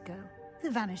Evanesco,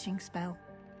 the vanishing spell.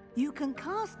 You can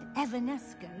cast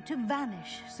Evanesco to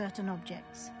vanish certain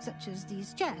objects, such as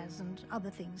these chairs and other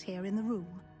things here in the room.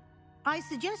 I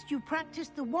suggest you practice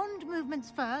the wand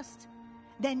movements first,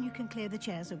 then you can clear the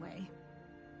chairs away.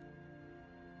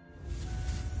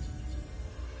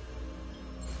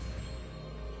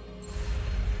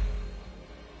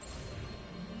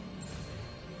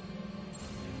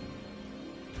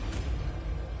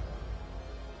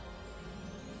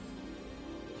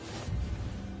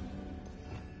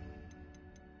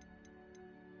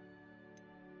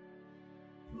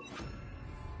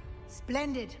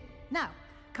 Splendid. Now,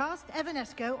 cast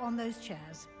Evanesco on those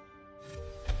chairs.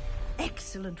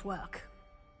 Excellent work.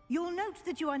 You'll note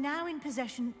that you are now in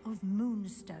possession of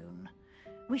Moonstone.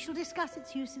 We shall discuss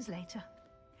its uses later.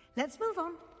 Let's move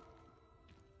on.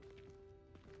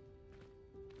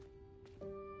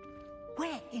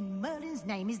 Where in Merlin's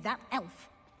name is that elf?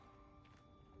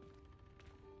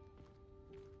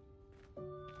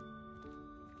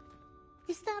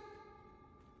 Is that...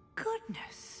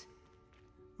 Goodness.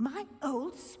 My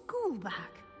old school bag.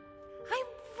 I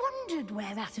wondered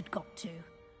where that had got to.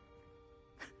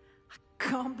 I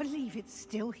can't believe it's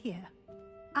still here.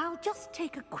 I'll just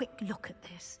take a quick look at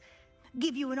this.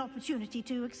 Give you an opportunity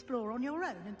to explore on your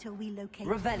own until we locate...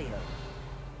 Revelio.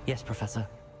 Yes, Professor.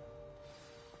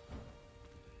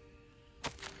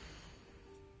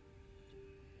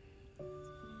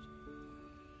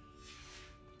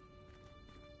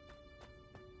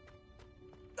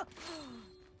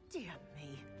 Dear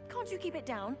me. Can't you keep it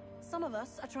down? Some of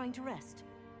us are trying to rest.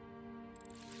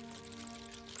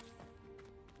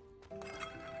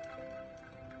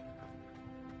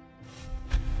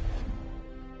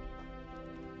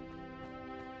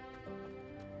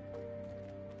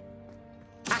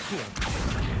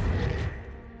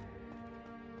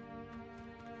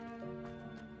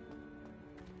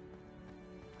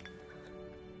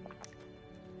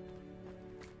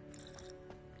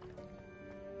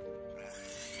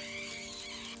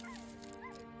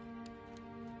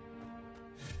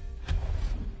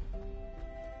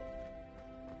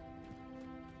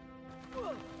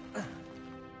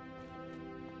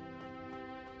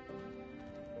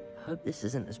 Hope this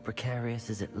isn't as precarious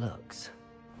as it looks.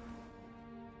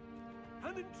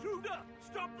 An intruder!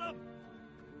 Stop them!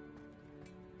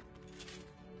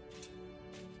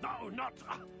 No, not...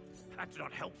 that's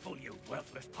not helpful, you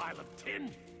worthless pile of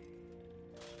tin!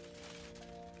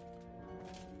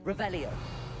 Revelio.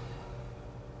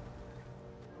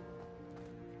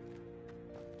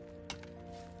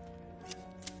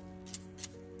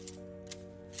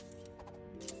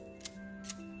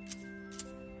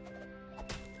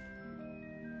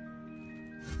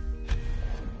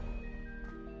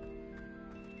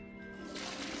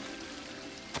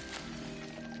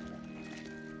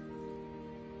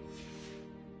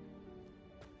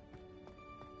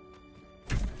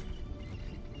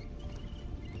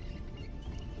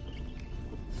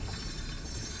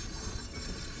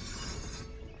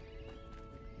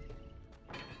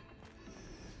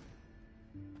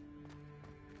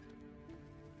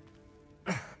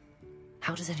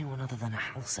 How does anyone other than a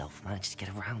house elf manage to get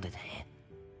around in here?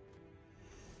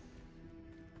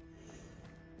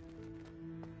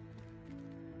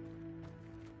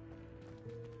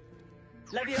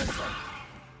 Leviosa!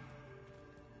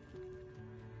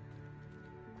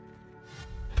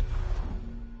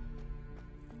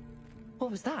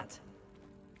 What was that?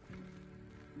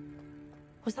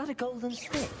 Was that a golden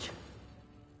stitch?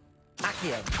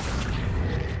 Accio!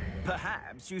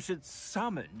 Perhaps you should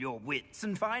summon your wits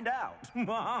and find out.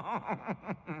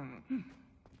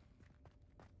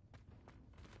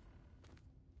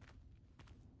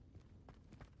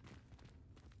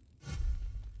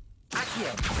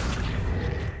 Accio!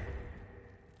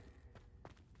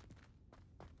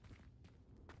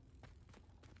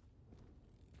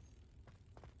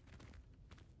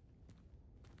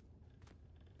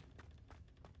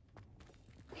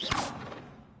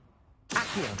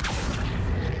 Accio!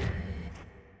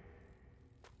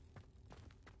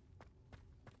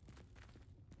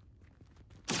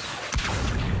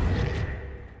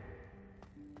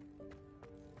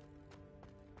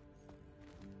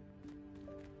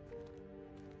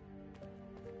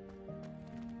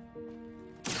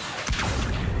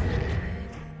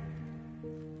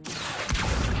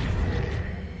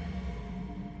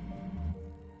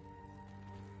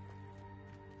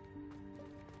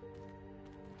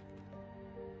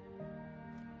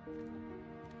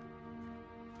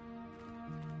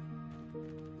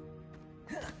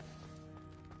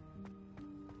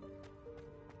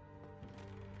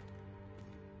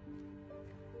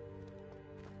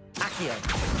 Accio!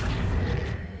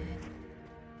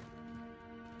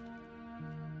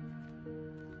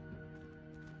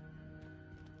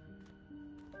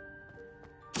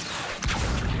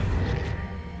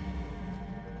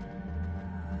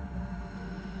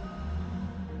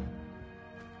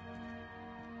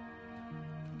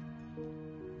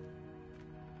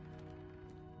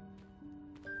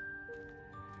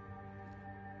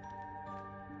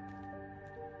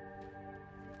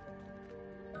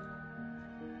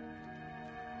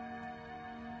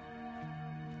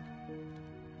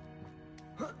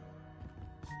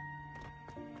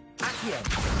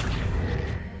 Accio!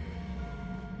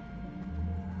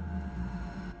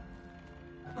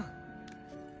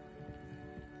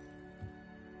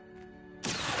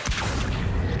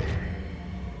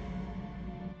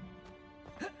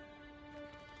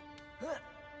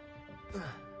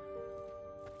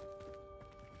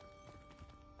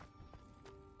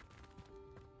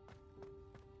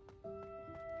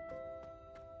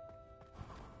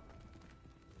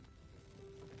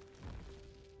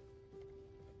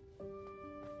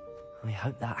 I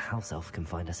hope that house elf can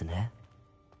find us in here.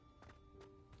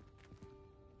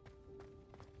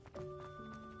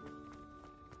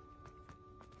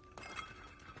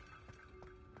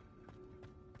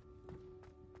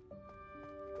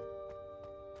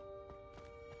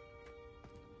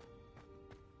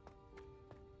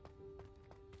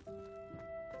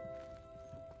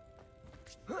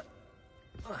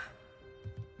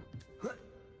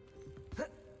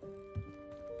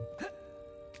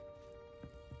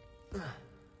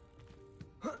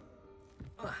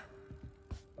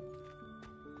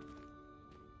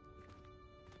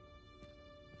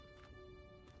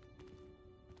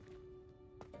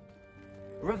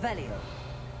 Revelio.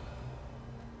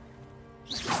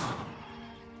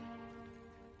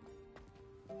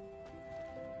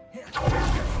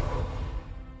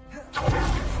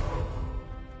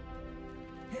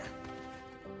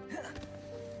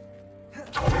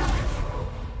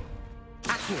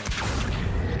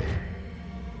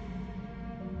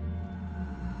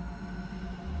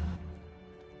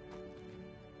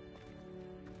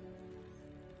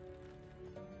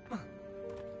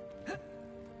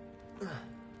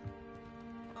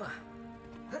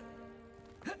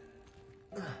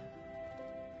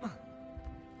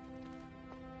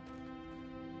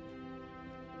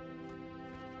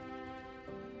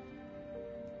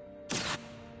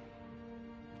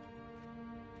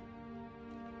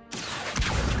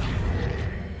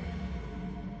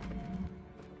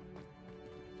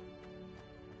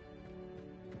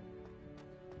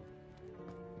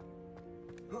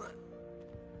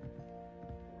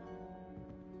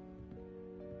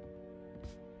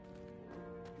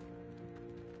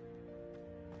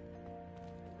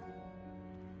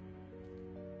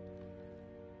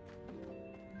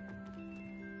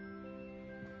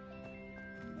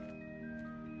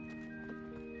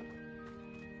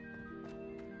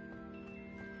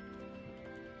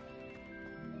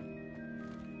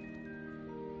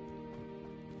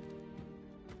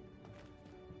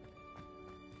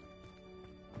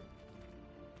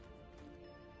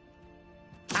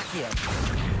 Accio.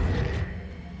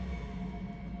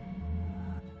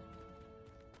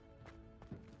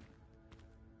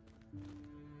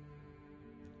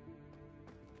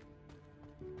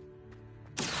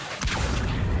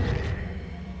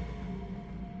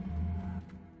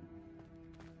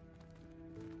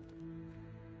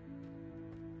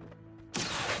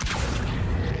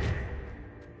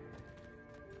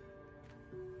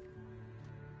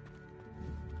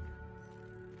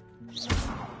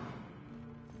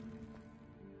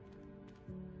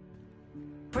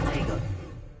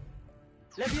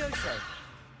 Levioso!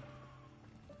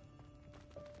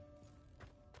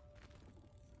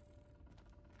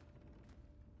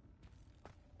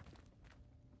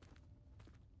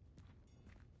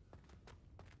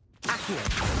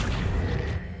 Accio!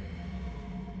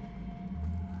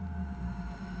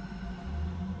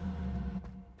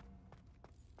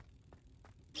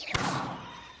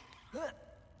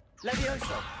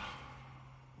 Levioso!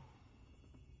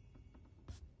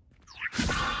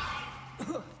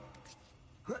 Accio!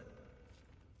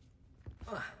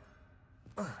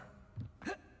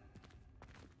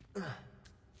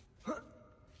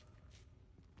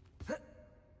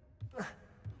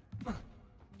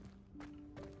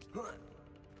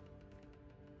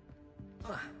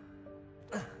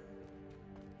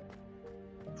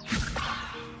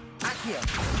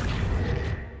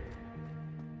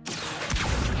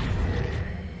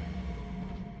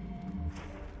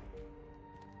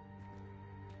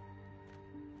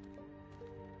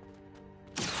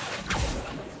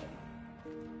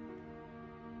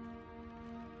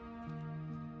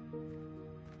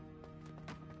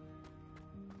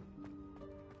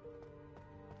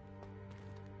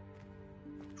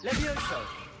 Levioso!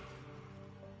 Accio!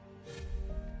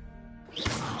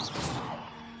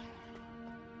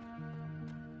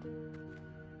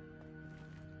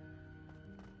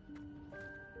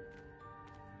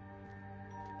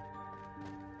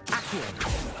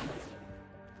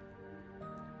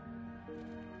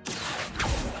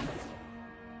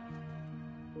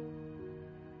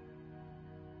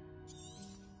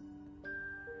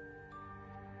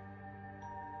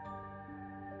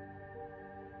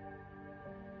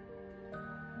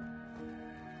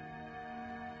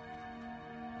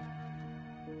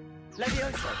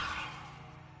 Levioso!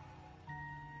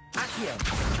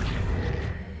 Accio!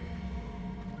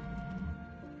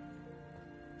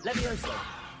 Levioso!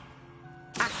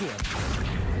 Accio!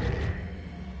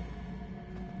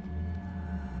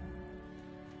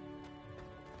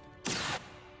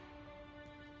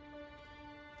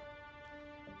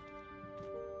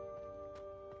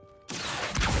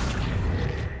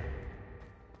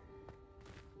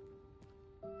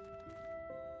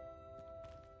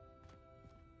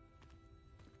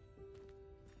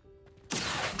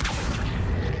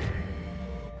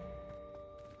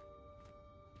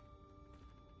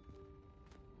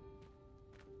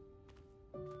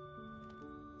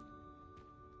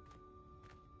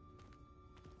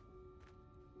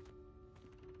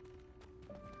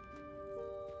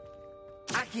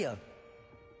 Accio!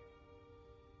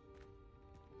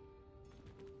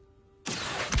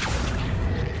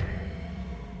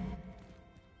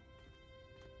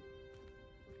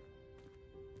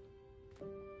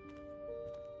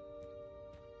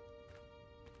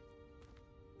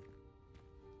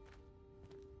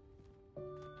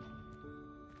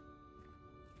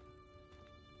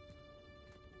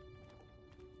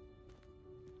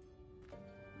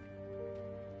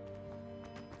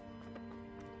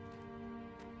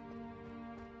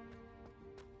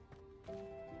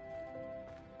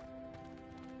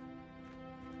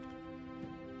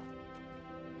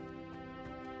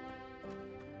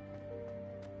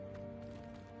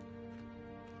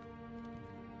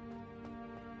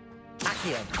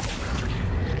 Accio!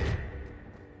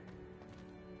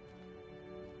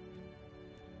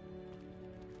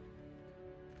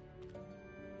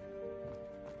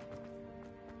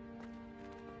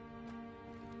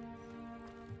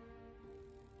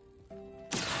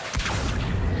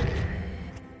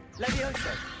 Levioso!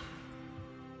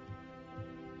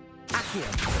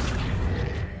 Accio!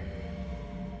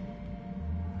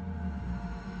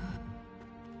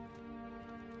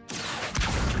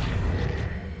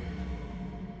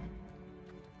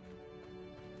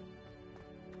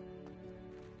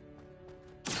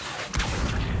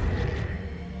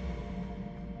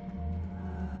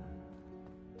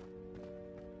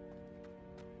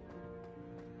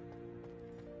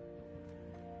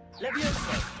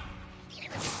 Levioso!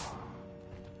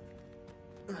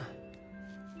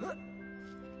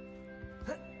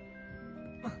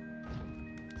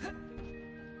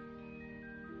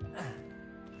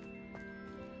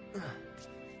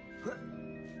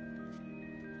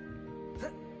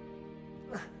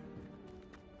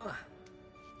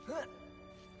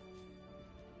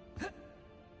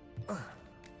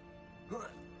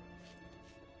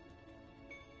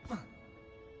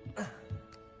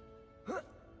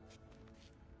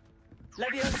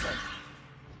 Levioso!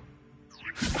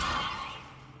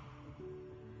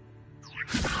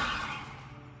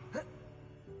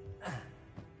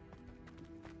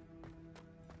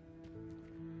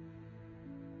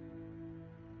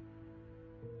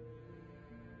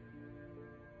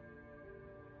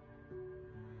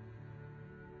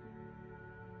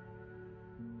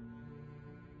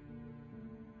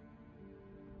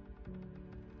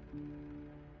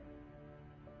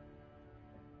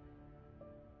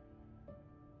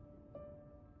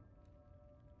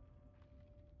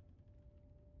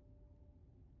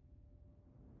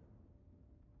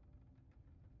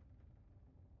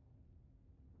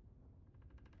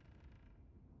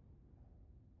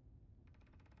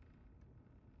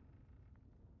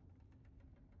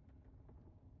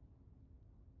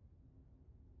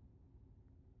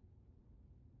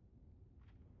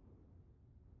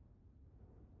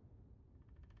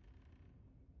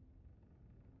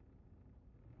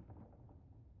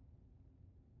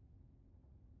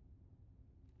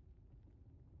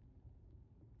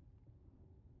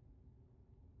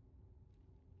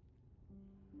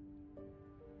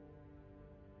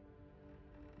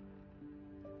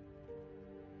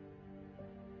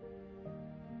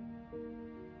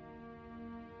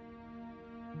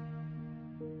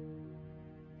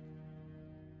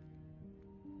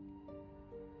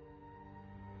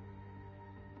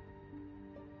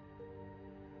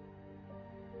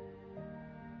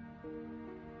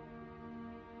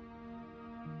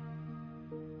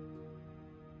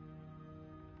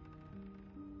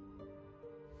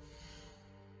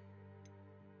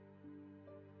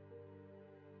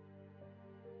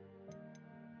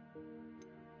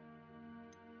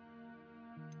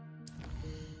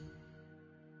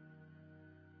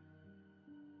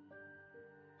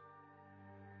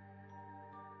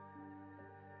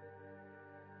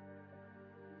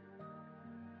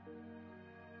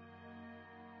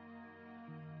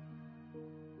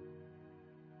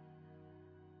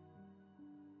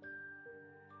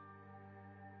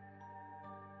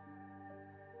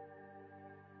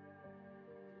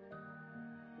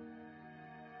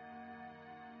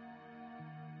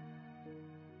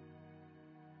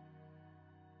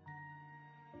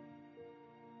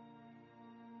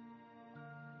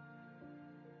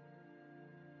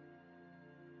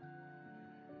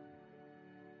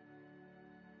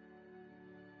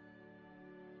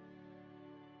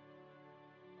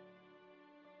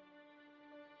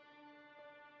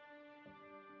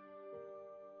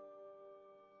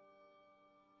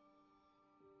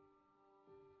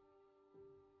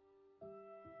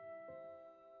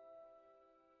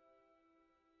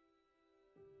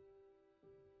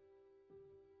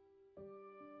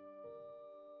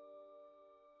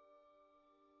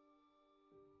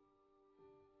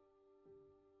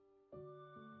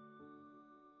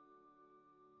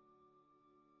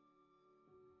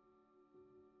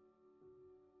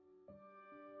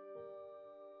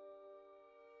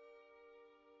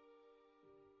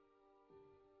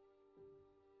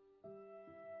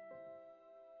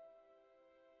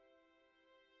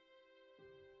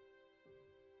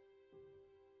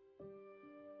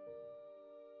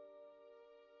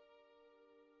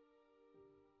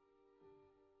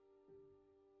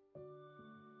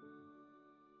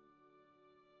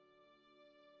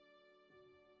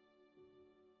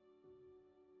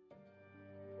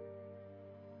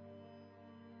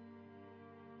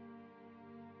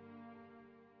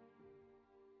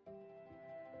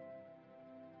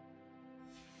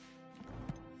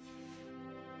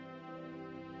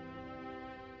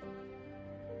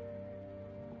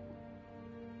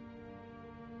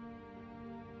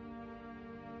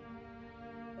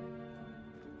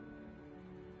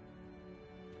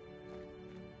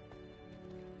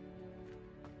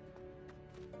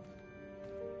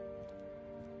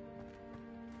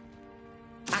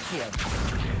 Accio.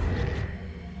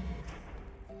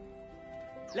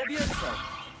 Levioso.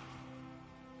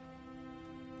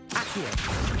 Accio.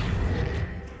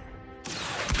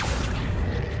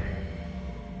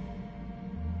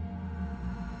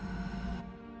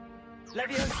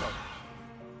 Levioso.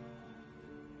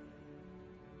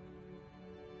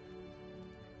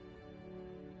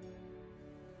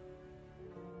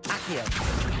 Accio.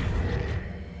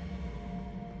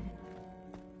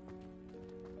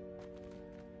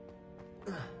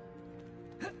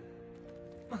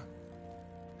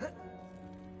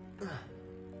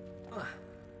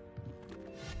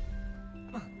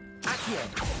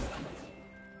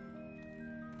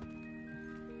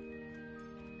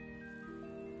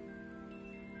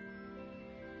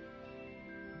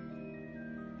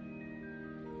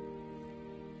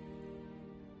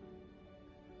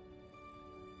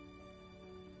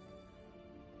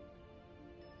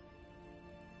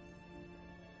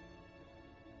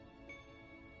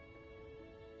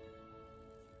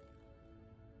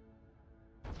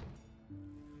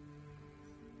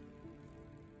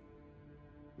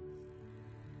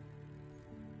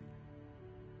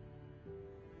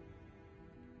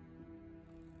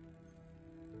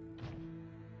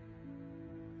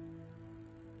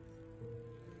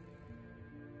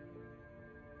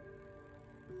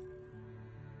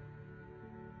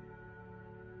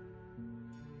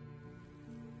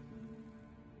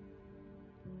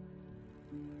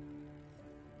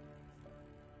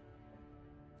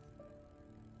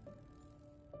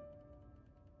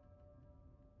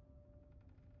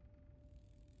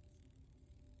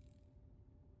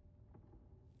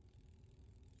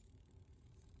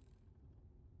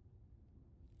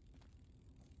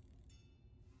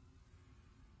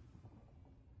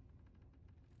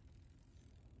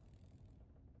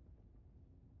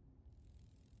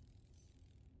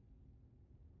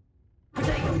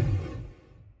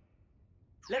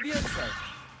 Levioso.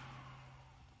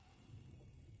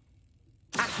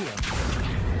 Accio.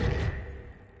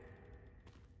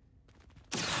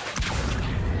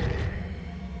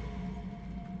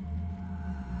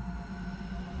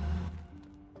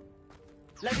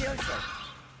 Levioso.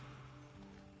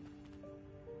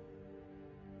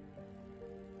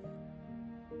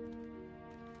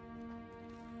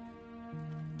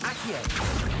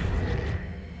 Accio.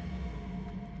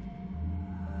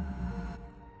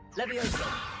 Levioso.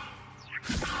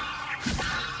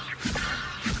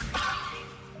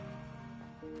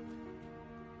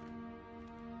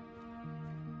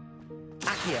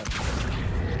 Accio.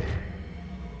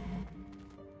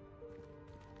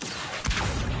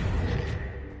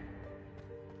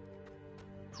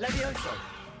 Levioso.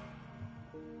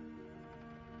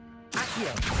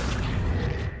 Accio.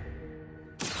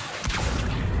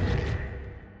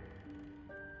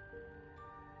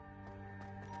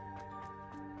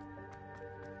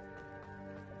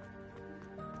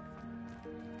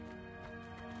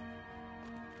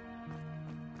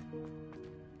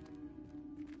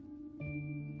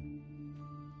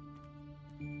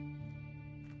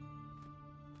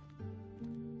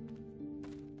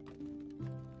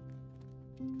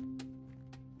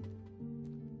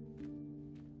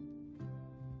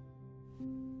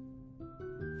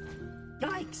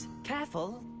 Yikes!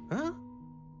 Careful. Huh?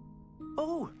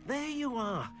 Oh, there you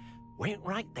are. Wait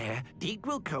right there. Deke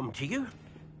will come to you.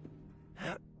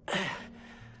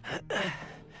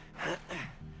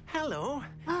 Hello.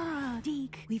 Ah,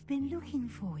 Deke, we've been looking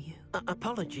for you.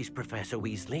 Apologies, Professor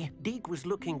Weasley. Deke was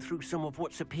looking through some of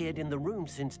what's appeared in the room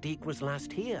since Deke was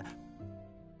last here.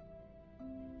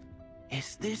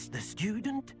 Is this the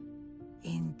student?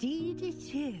 Indeed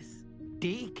it is.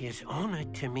 Deke is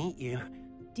honored to meet you.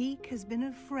 Deke has been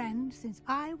a friend since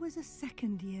I was a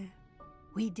second year.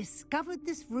 We discovered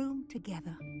this room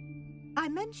together. I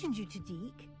mentioned you to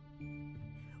Deke.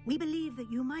 We believe that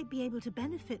you might be able to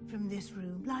benefit from this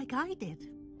room like I did.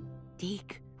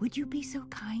 Deke, would you be so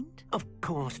kind? Of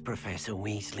course, Professor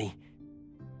Weasley.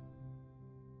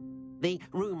 The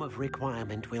Room of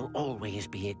Requirement will always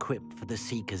be equipped for the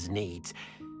Seeker's needs.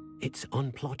 It's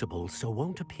unplottable, so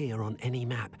won't appear on any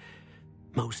map.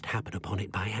 Most happen upon it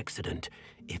by accident,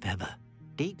 if ever.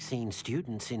 Deke's seen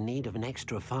students in need of an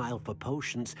extra file for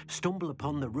potions stumble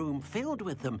upon the room filled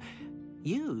with them.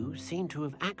 You seem to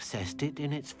have accessed it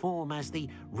in its form as the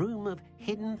Room of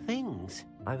Hidden Things.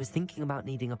 I was thinking about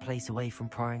needing a place away from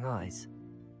prying eyes.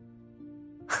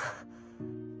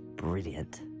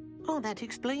 Brilliant. Oh, that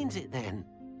explains it then.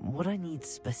 What I need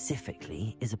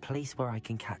specifically is a place where I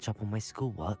can catch up on my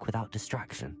schoolwork without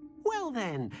distraction. Well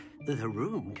then, the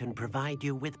room can provide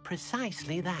you with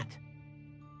precisely that.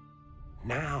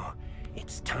 Now,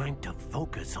 it's time to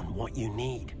focus on what you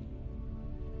need.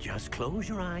 Just close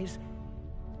your eyes.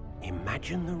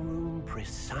 Imagine the room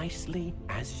precisely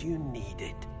as you need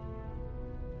it.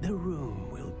 The room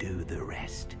will do the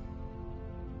rest.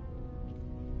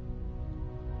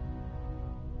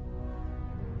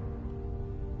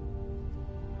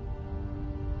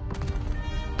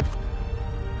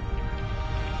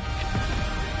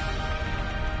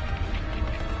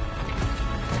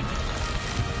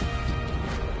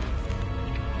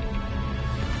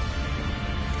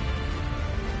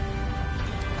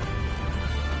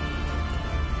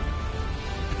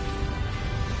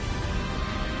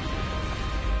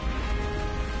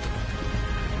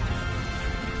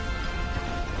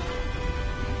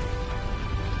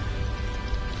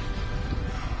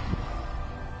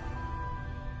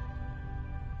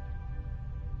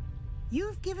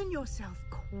 You've given yourself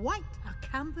quite a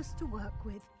canvas to work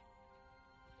with.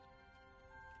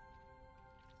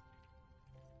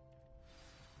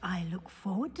 I look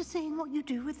forward to seeing what you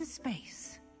do with the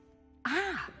space.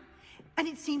 Ah, and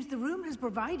it seems the room has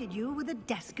provided you with a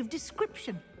desk of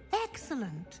description.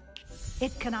 Excellent.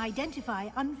 It can identify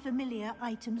unfamiliar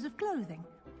items of clothing.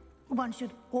 One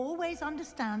should always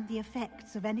understand the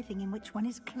effects of anything in which one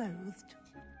is clothed.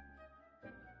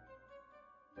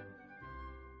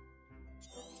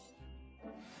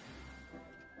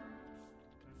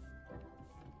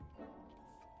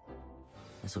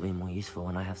 This will be more useful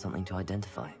when I have something to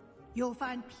identify. You'll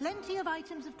find plenty of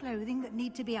items of clothing that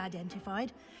need to be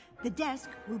identified. The desk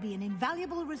will be an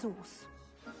invaluable resource.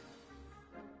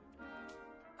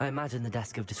 I imagine the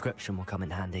desk of description will come in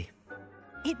handy.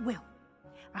 It will.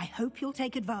 I hope you'll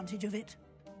take advantage of it.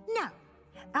 Now,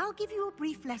 I'll give you a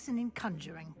brief lesson in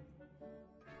conjuring.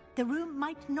 The room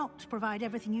might not provide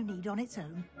everything you need on its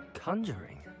own.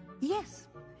 Conjuring? Yes,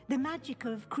 the magic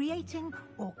of creating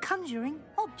or conjuring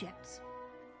objects.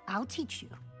 I'll teach you.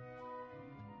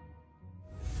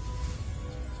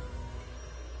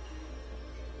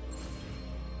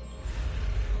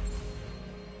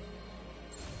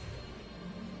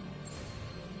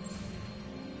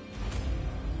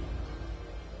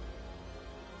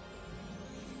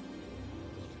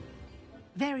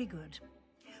 Very good.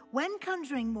 When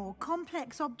conjuring more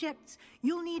complex objects,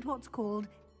 you'll need what's called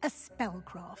a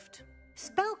spellcraft.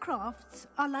 Spellcrafts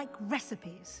are like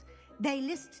recipes. They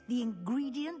list the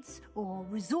ingredients or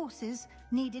resources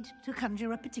needed to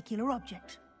conjure a particular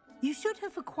object. You should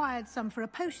have acquired some for a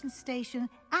potion station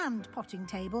and potting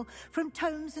table from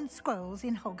tomes and scrolls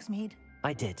in Hogsmeade.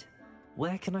 I did.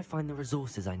 Where can I find the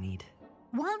resources I need?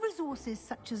 While resources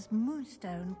such as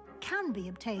moonstone can be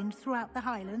obtained throughout the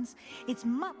Highlands, it's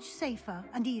much safer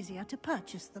and easier to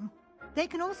purchase them. They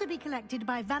can also be collected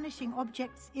by vanishing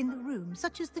objects in the room,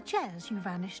 such as the chairs you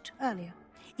vanished earlier.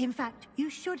 In fact, you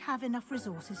should have enough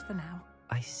resources for now.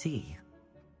 I see.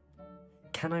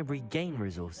 Can I regain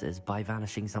resources by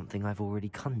vanishing something I've already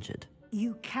conjured?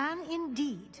 You can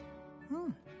indeed.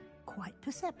 Quite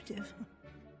perceptive.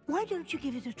 Why don't you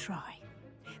give it a try?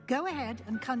 Go ahead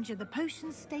and conjure the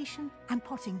potion station and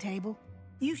potting table.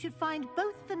 You should find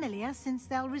both familiar, since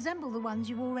they'll resemble the ones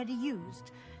you've already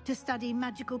used to study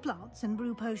magical plants and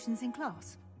brew potions in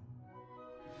class.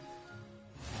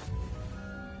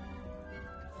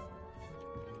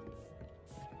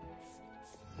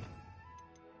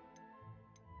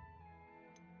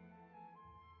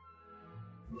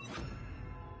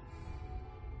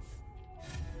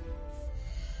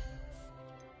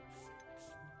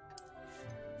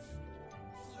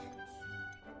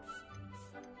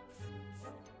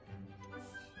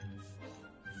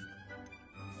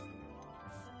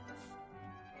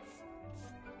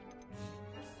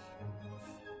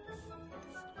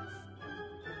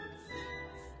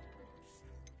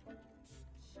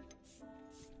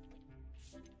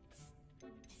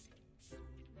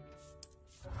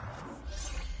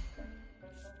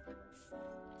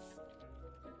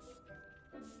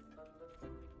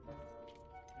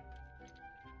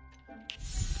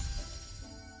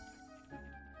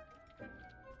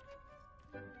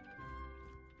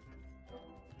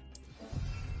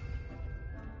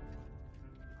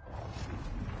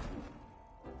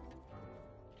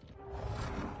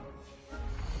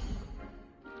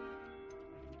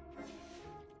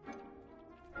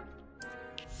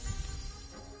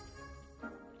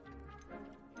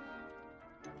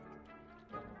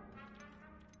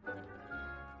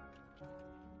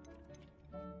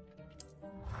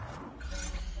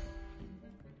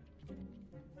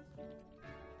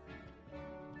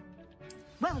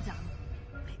 Well done.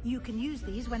 You can use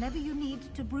these whenever you need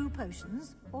to brew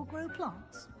potions or grow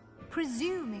plants.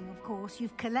 Presuming, of course,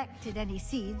 you've collected any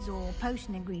seeds or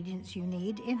potion ingredients you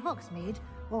need in Hogsmeade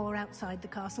or outside the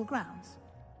castle grounds.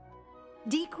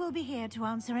 Deke will be here to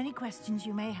answer any questions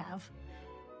you may have.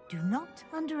 Do not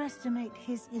underestimate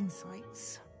his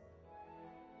insights.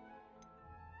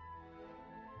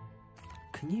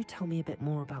 Can you tell me a bit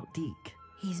more about Deke?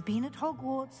 He's been at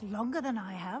Hogwarts longer than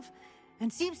I have,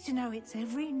 and seems to know its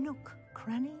every nook,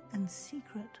 cranny, and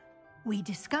secret. We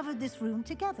discovered this room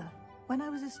together when I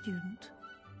was a student.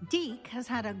 Deke has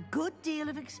had a good deal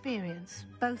of experience,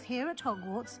 both here at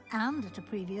Hogwarts and at a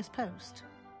previous post.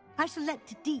 I shall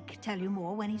let Deke tell you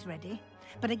more when he's ready,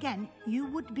 but again, you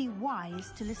would be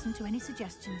wise to listen to any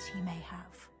suggestions he may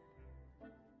have.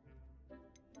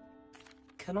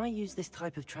 Can I use this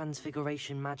type of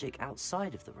transfiguration magic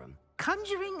outside of the room?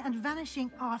 Conjuring and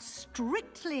vanishing are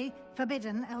strictly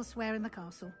forbidden elsewhere in the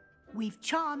castle. We've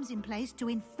charms in place to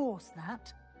enforce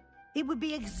that. It would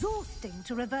be exhausting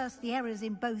to reverse the errors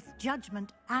in both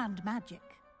judgment and magic.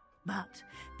 But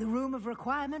the Room of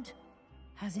Requirement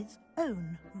has its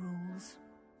own rules.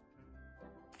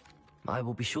 I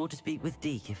will be sure to speak with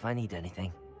Deke if I need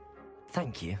anything.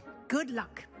 Thank you. Good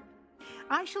luck.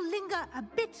 I shall linger a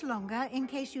bit longer in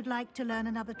case you'd like to learn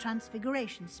another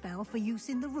transfiguration spell for use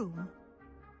in the room.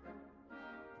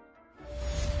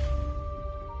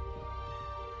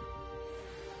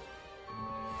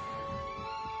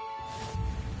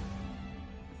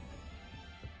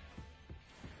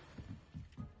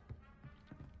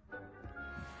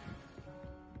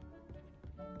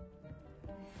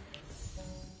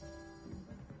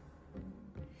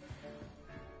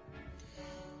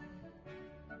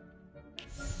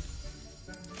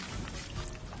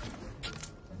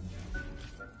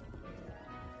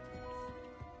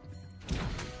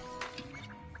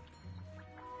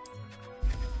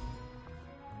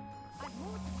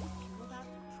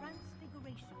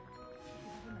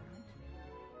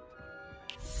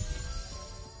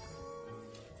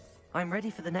 I'm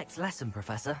ready for the next lesson,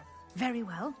 Professor. Very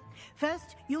well.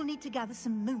 First, you'll need to gather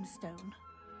some moonstone.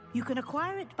 You can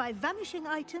acquire it by vanishing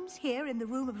items here in the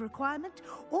Room of Requirement,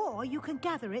 or you can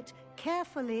gather it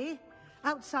carefully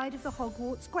outside of the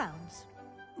Hogwarts grounds.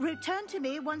 Return to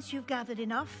me once you've gathered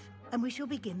enough, and we shall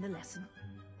begin the lesson.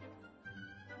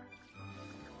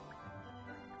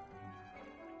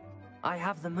 I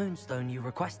have the moonstone you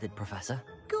requested, Professor.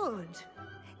 Good.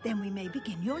 Then we may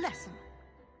begin your lesson.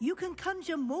 You can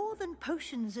conjure more than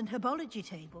potions and herbology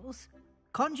tables.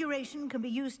 Conjuration can be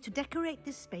used to decorate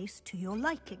this space to your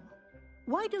liking.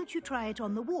 Why don't you try it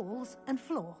on the walls and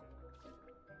floor?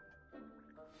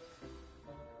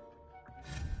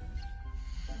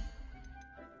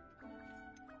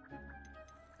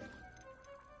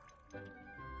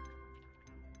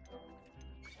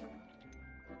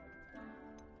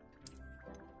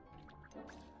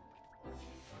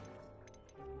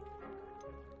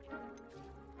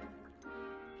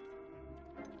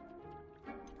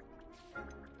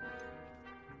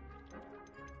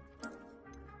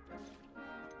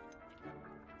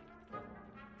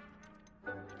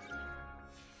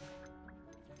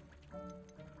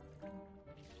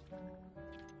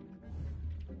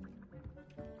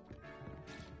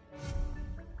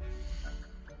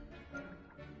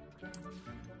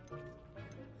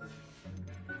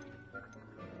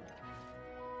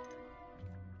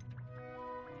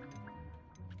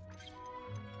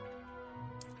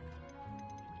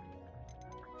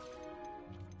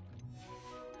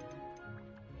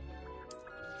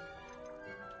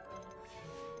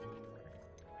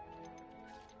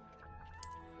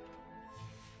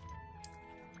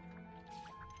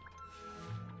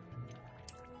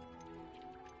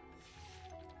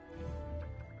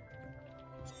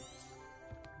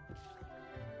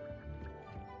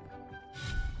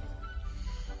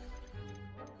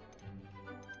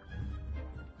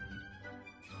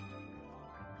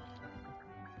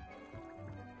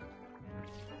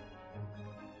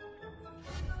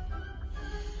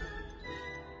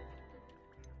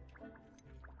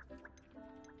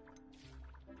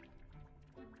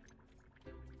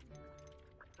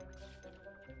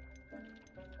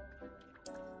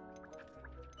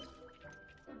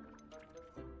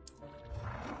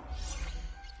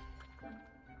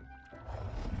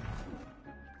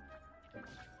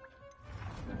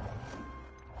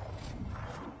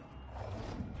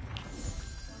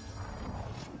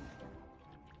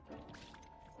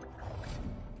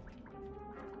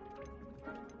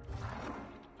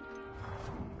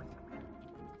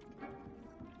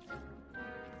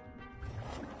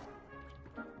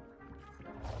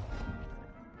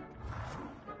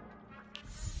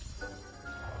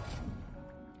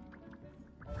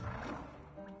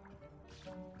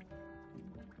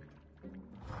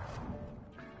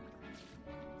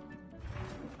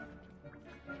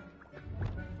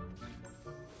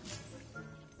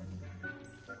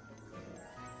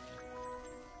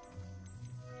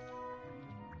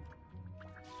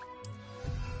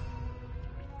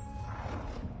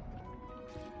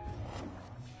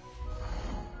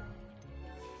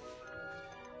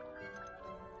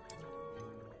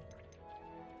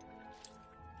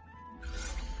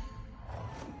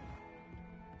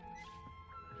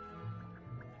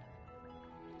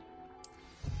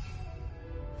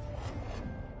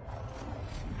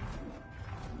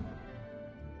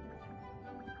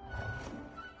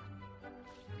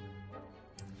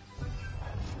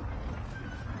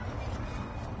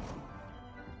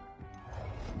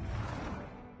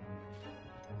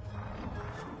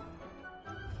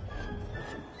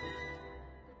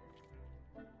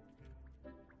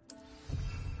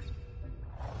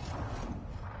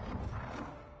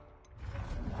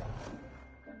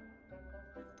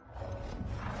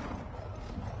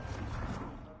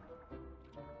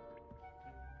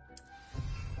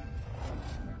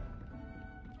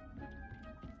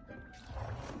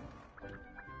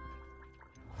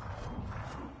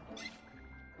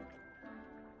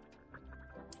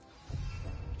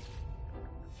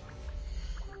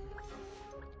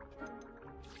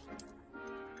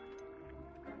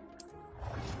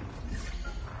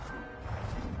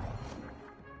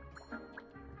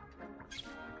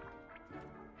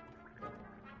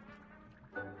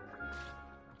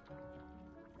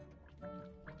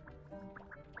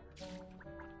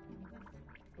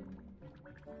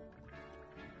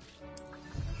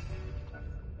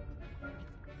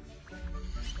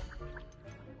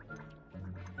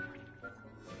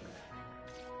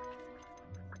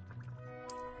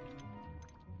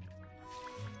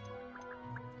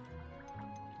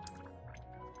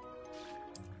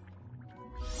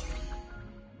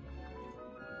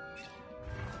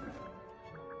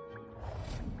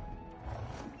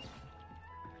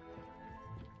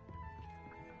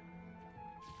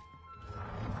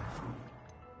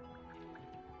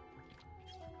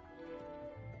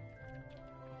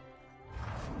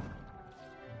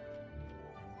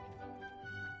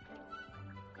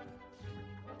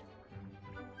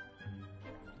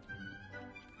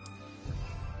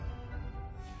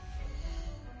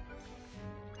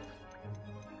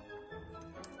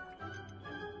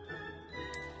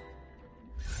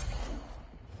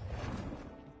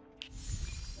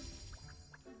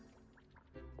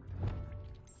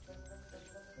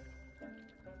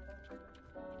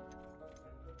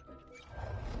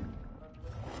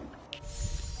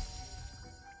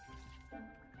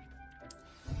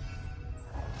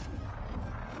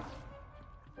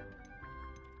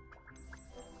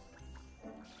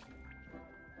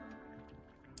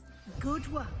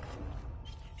 Good work.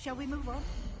 Shall we move on?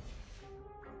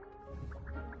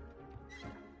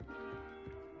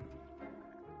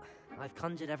 I've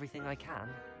conjured everything I can.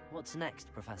 What's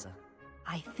next, Professor?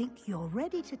 I think you're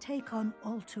ready to take on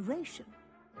alteration.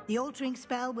 The altering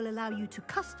spell will allow you to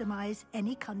customize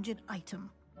any conjured item.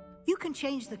 You can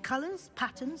change the colors,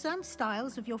 patterns, and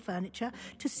styles of your furniture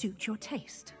to suit your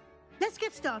taste. Let's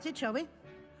get started, shall we?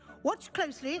 Watch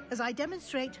closely as I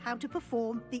demonstrate how to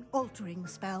perform the altering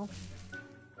spell.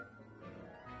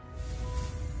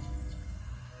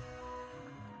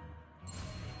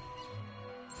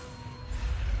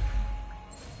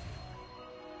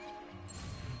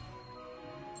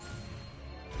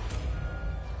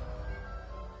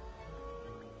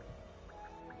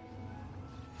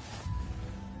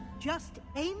 Just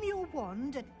aim your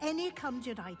wand at any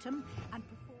conjured item and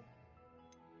perform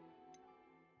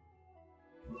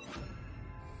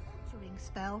altering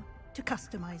spell to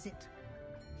customize it.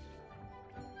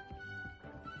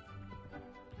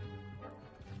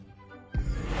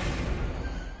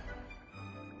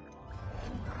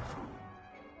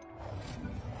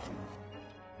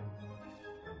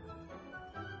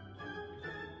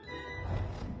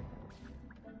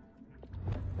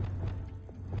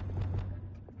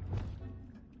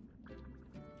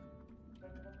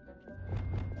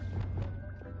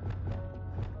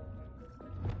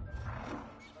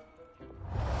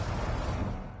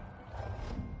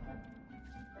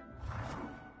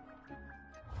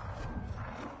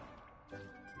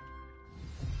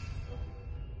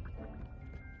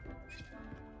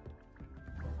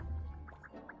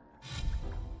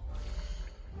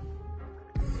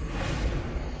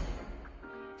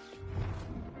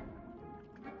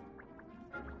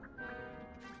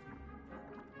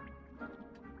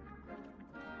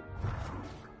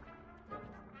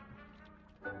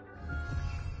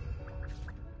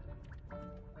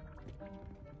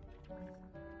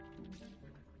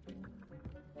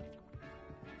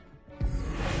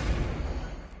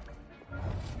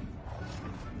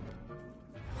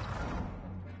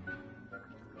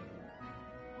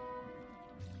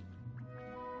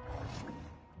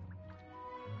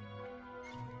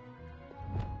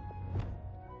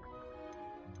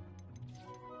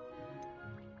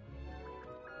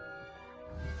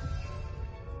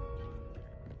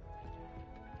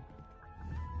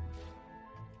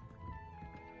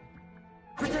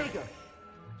 Protego!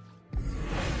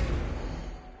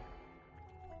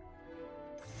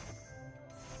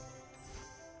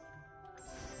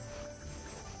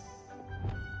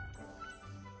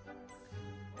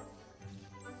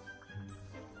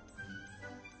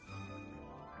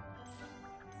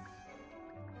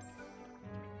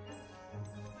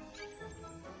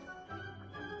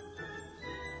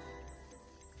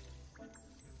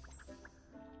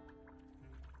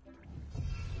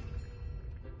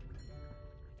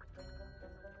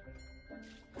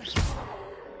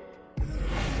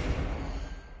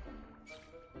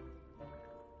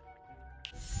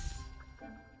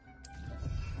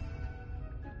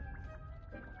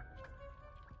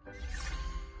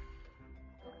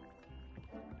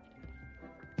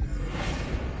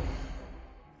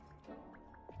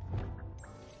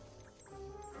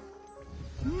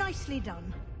 Nicely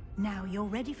done. Now you're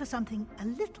ready for something a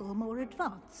little more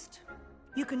advanced.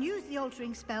 You can use the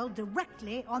altering spell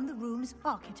directly on the room's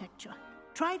architecture.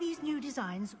 Try these new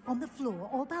designs on the floor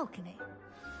or balcony.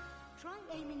 Try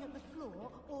aiming at the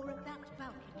floor or at that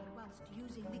balcony whilst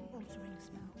using the altering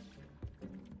spell.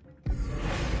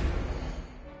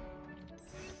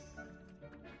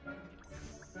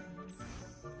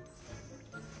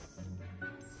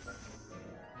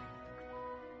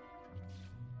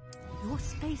 Your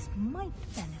space might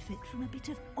benefit from a bit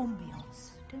of ambiance,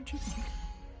 don't you think?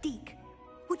 Deke,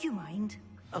 would you mind?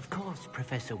 Of course,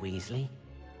 Professor Weasley.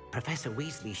 Professor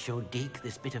Weasley showed Deke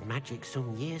this bit of magic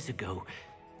some years ago.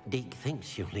 Deke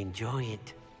thinks you'll enjoy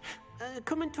it.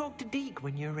 Come and talk to Deke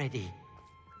when you're ready.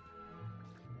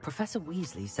 Professor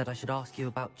Weasley said I should ask you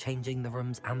about changing the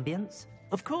room's ambience?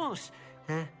 Of course.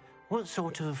 What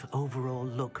sort of overall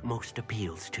look most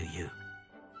appeals to you?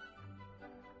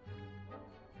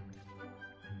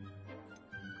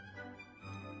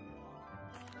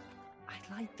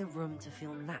 I'd like the room to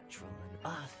feel natural and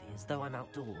earthy, as though I'm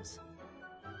outdoors.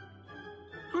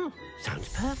 Sounds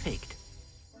perfect.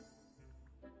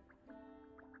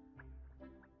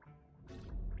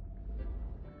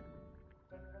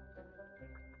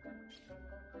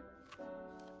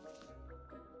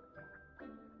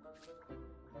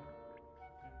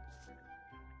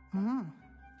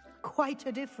 Quite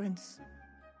a difference.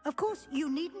 Of course, you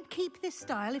needn't keep this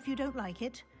style if you don't like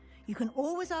it. You can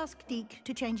always ask Deke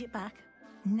to change it back.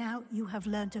 Now you have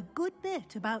learnt a good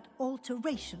bit about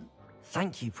alteration.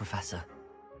 Thank you, Professor.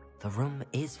 The room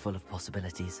is full of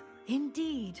possibilities.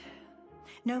 Indeed.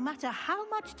 No matter how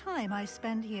much time I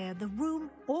spend here, the room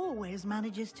always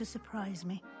manages to surprise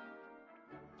me.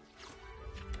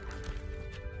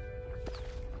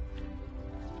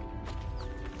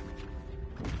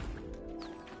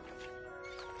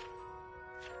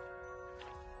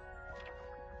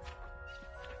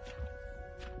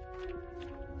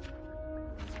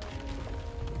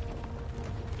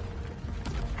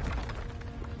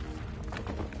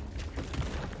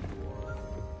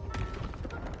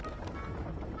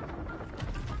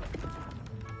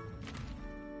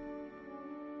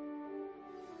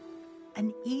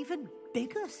 An even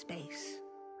bigger space.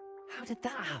 How did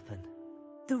that happen?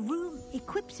 The room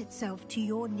equips itself to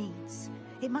your needs.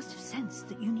 It must have sensed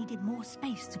that you needed more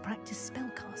space to practice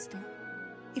spellcasting.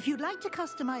 If you'd like to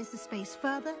customize the space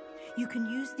further, you can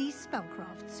use these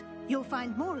spellcrafts. You'll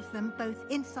find more of them both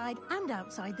inside and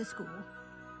outside the school.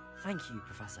 Thank you,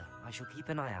 Professor. I shall keep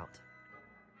an eye out.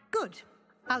 Good.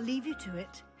 I'll leave you to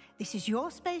it. This is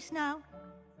your space now.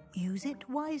 Use it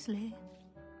wisely.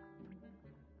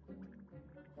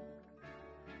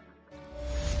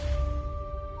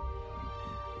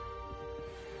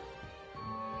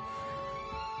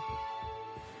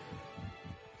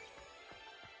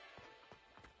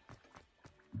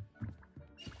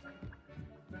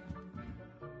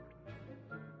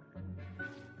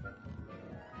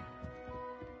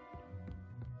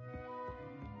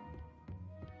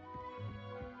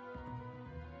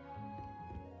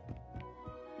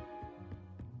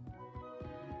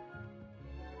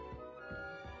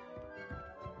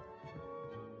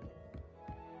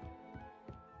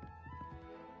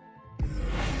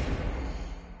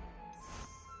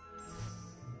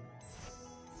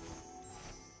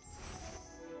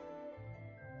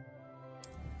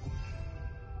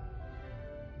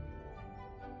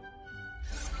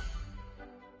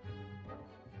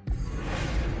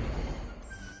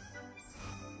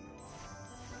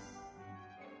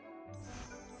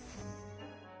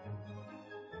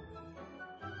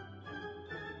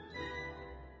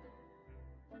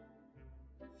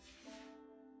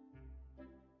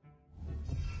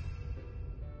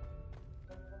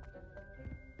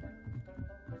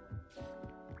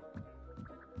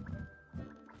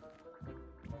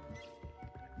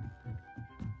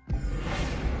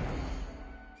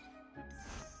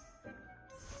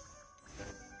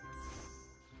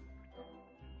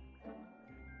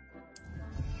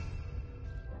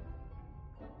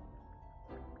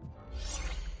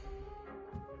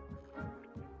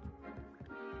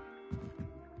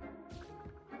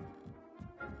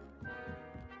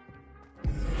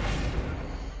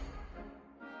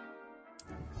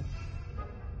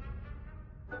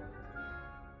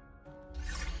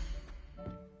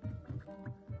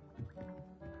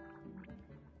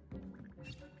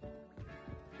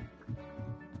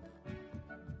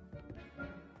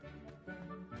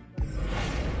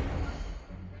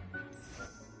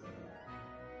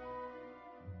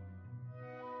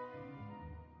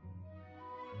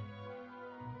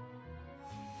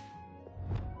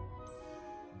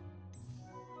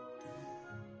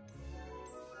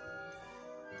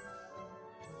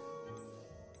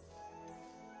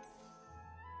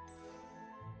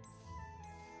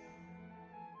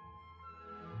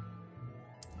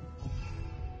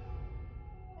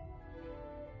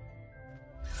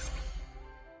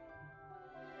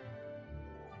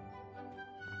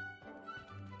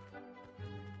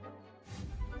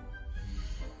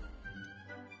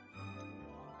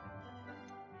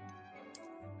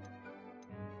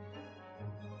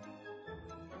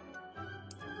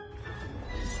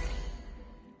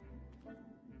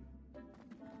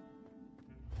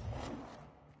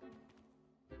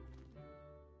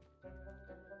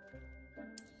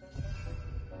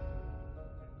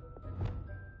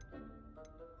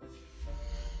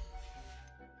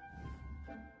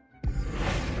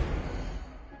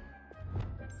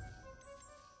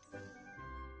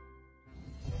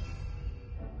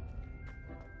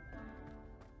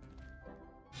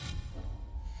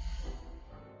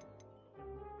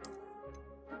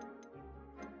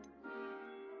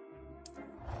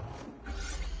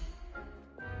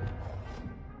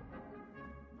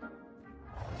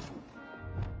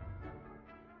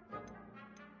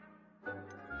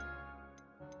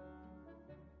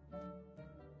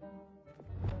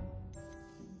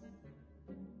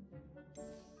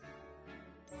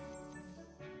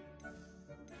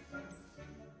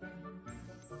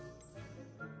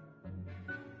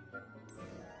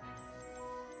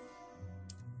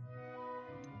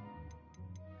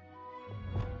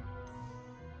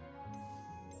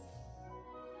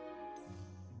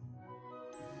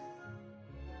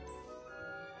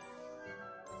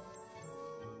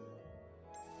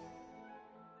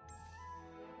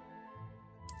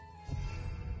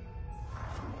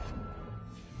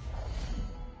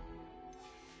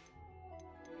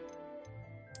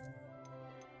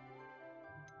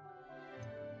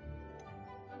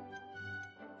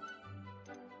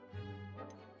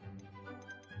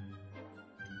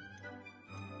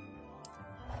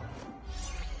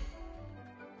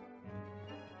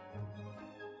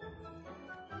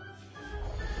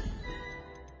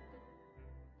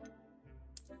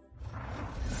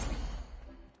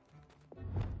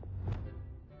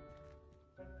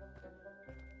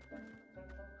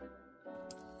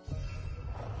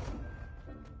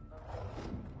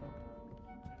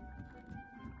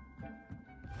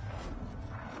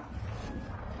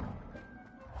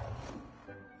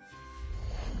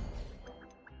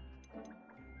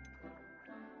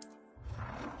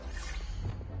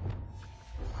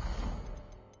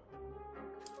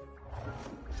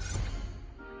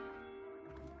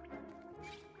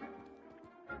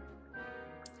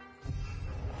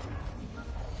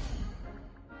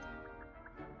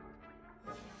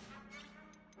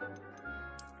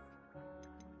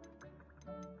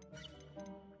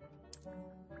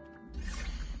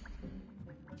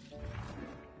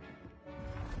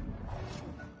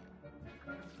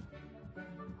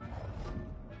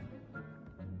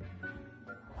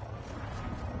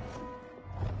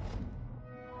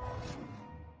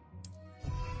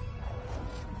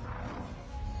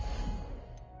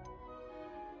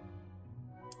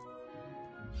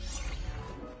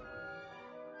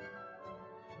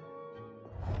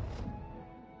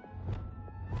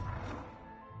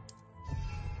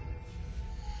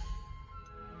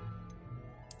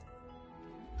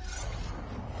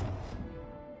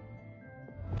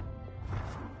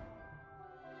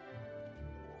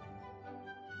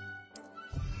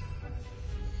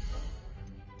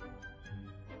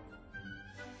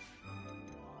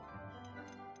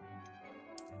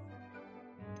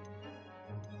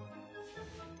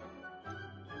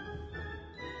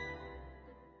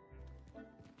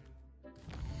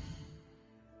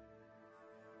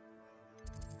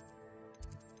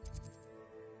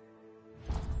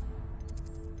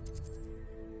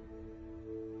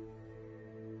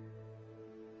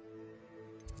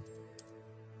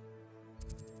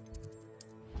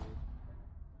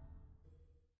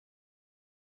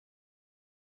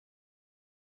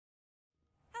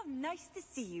 How nice to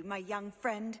see you, my young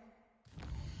friend.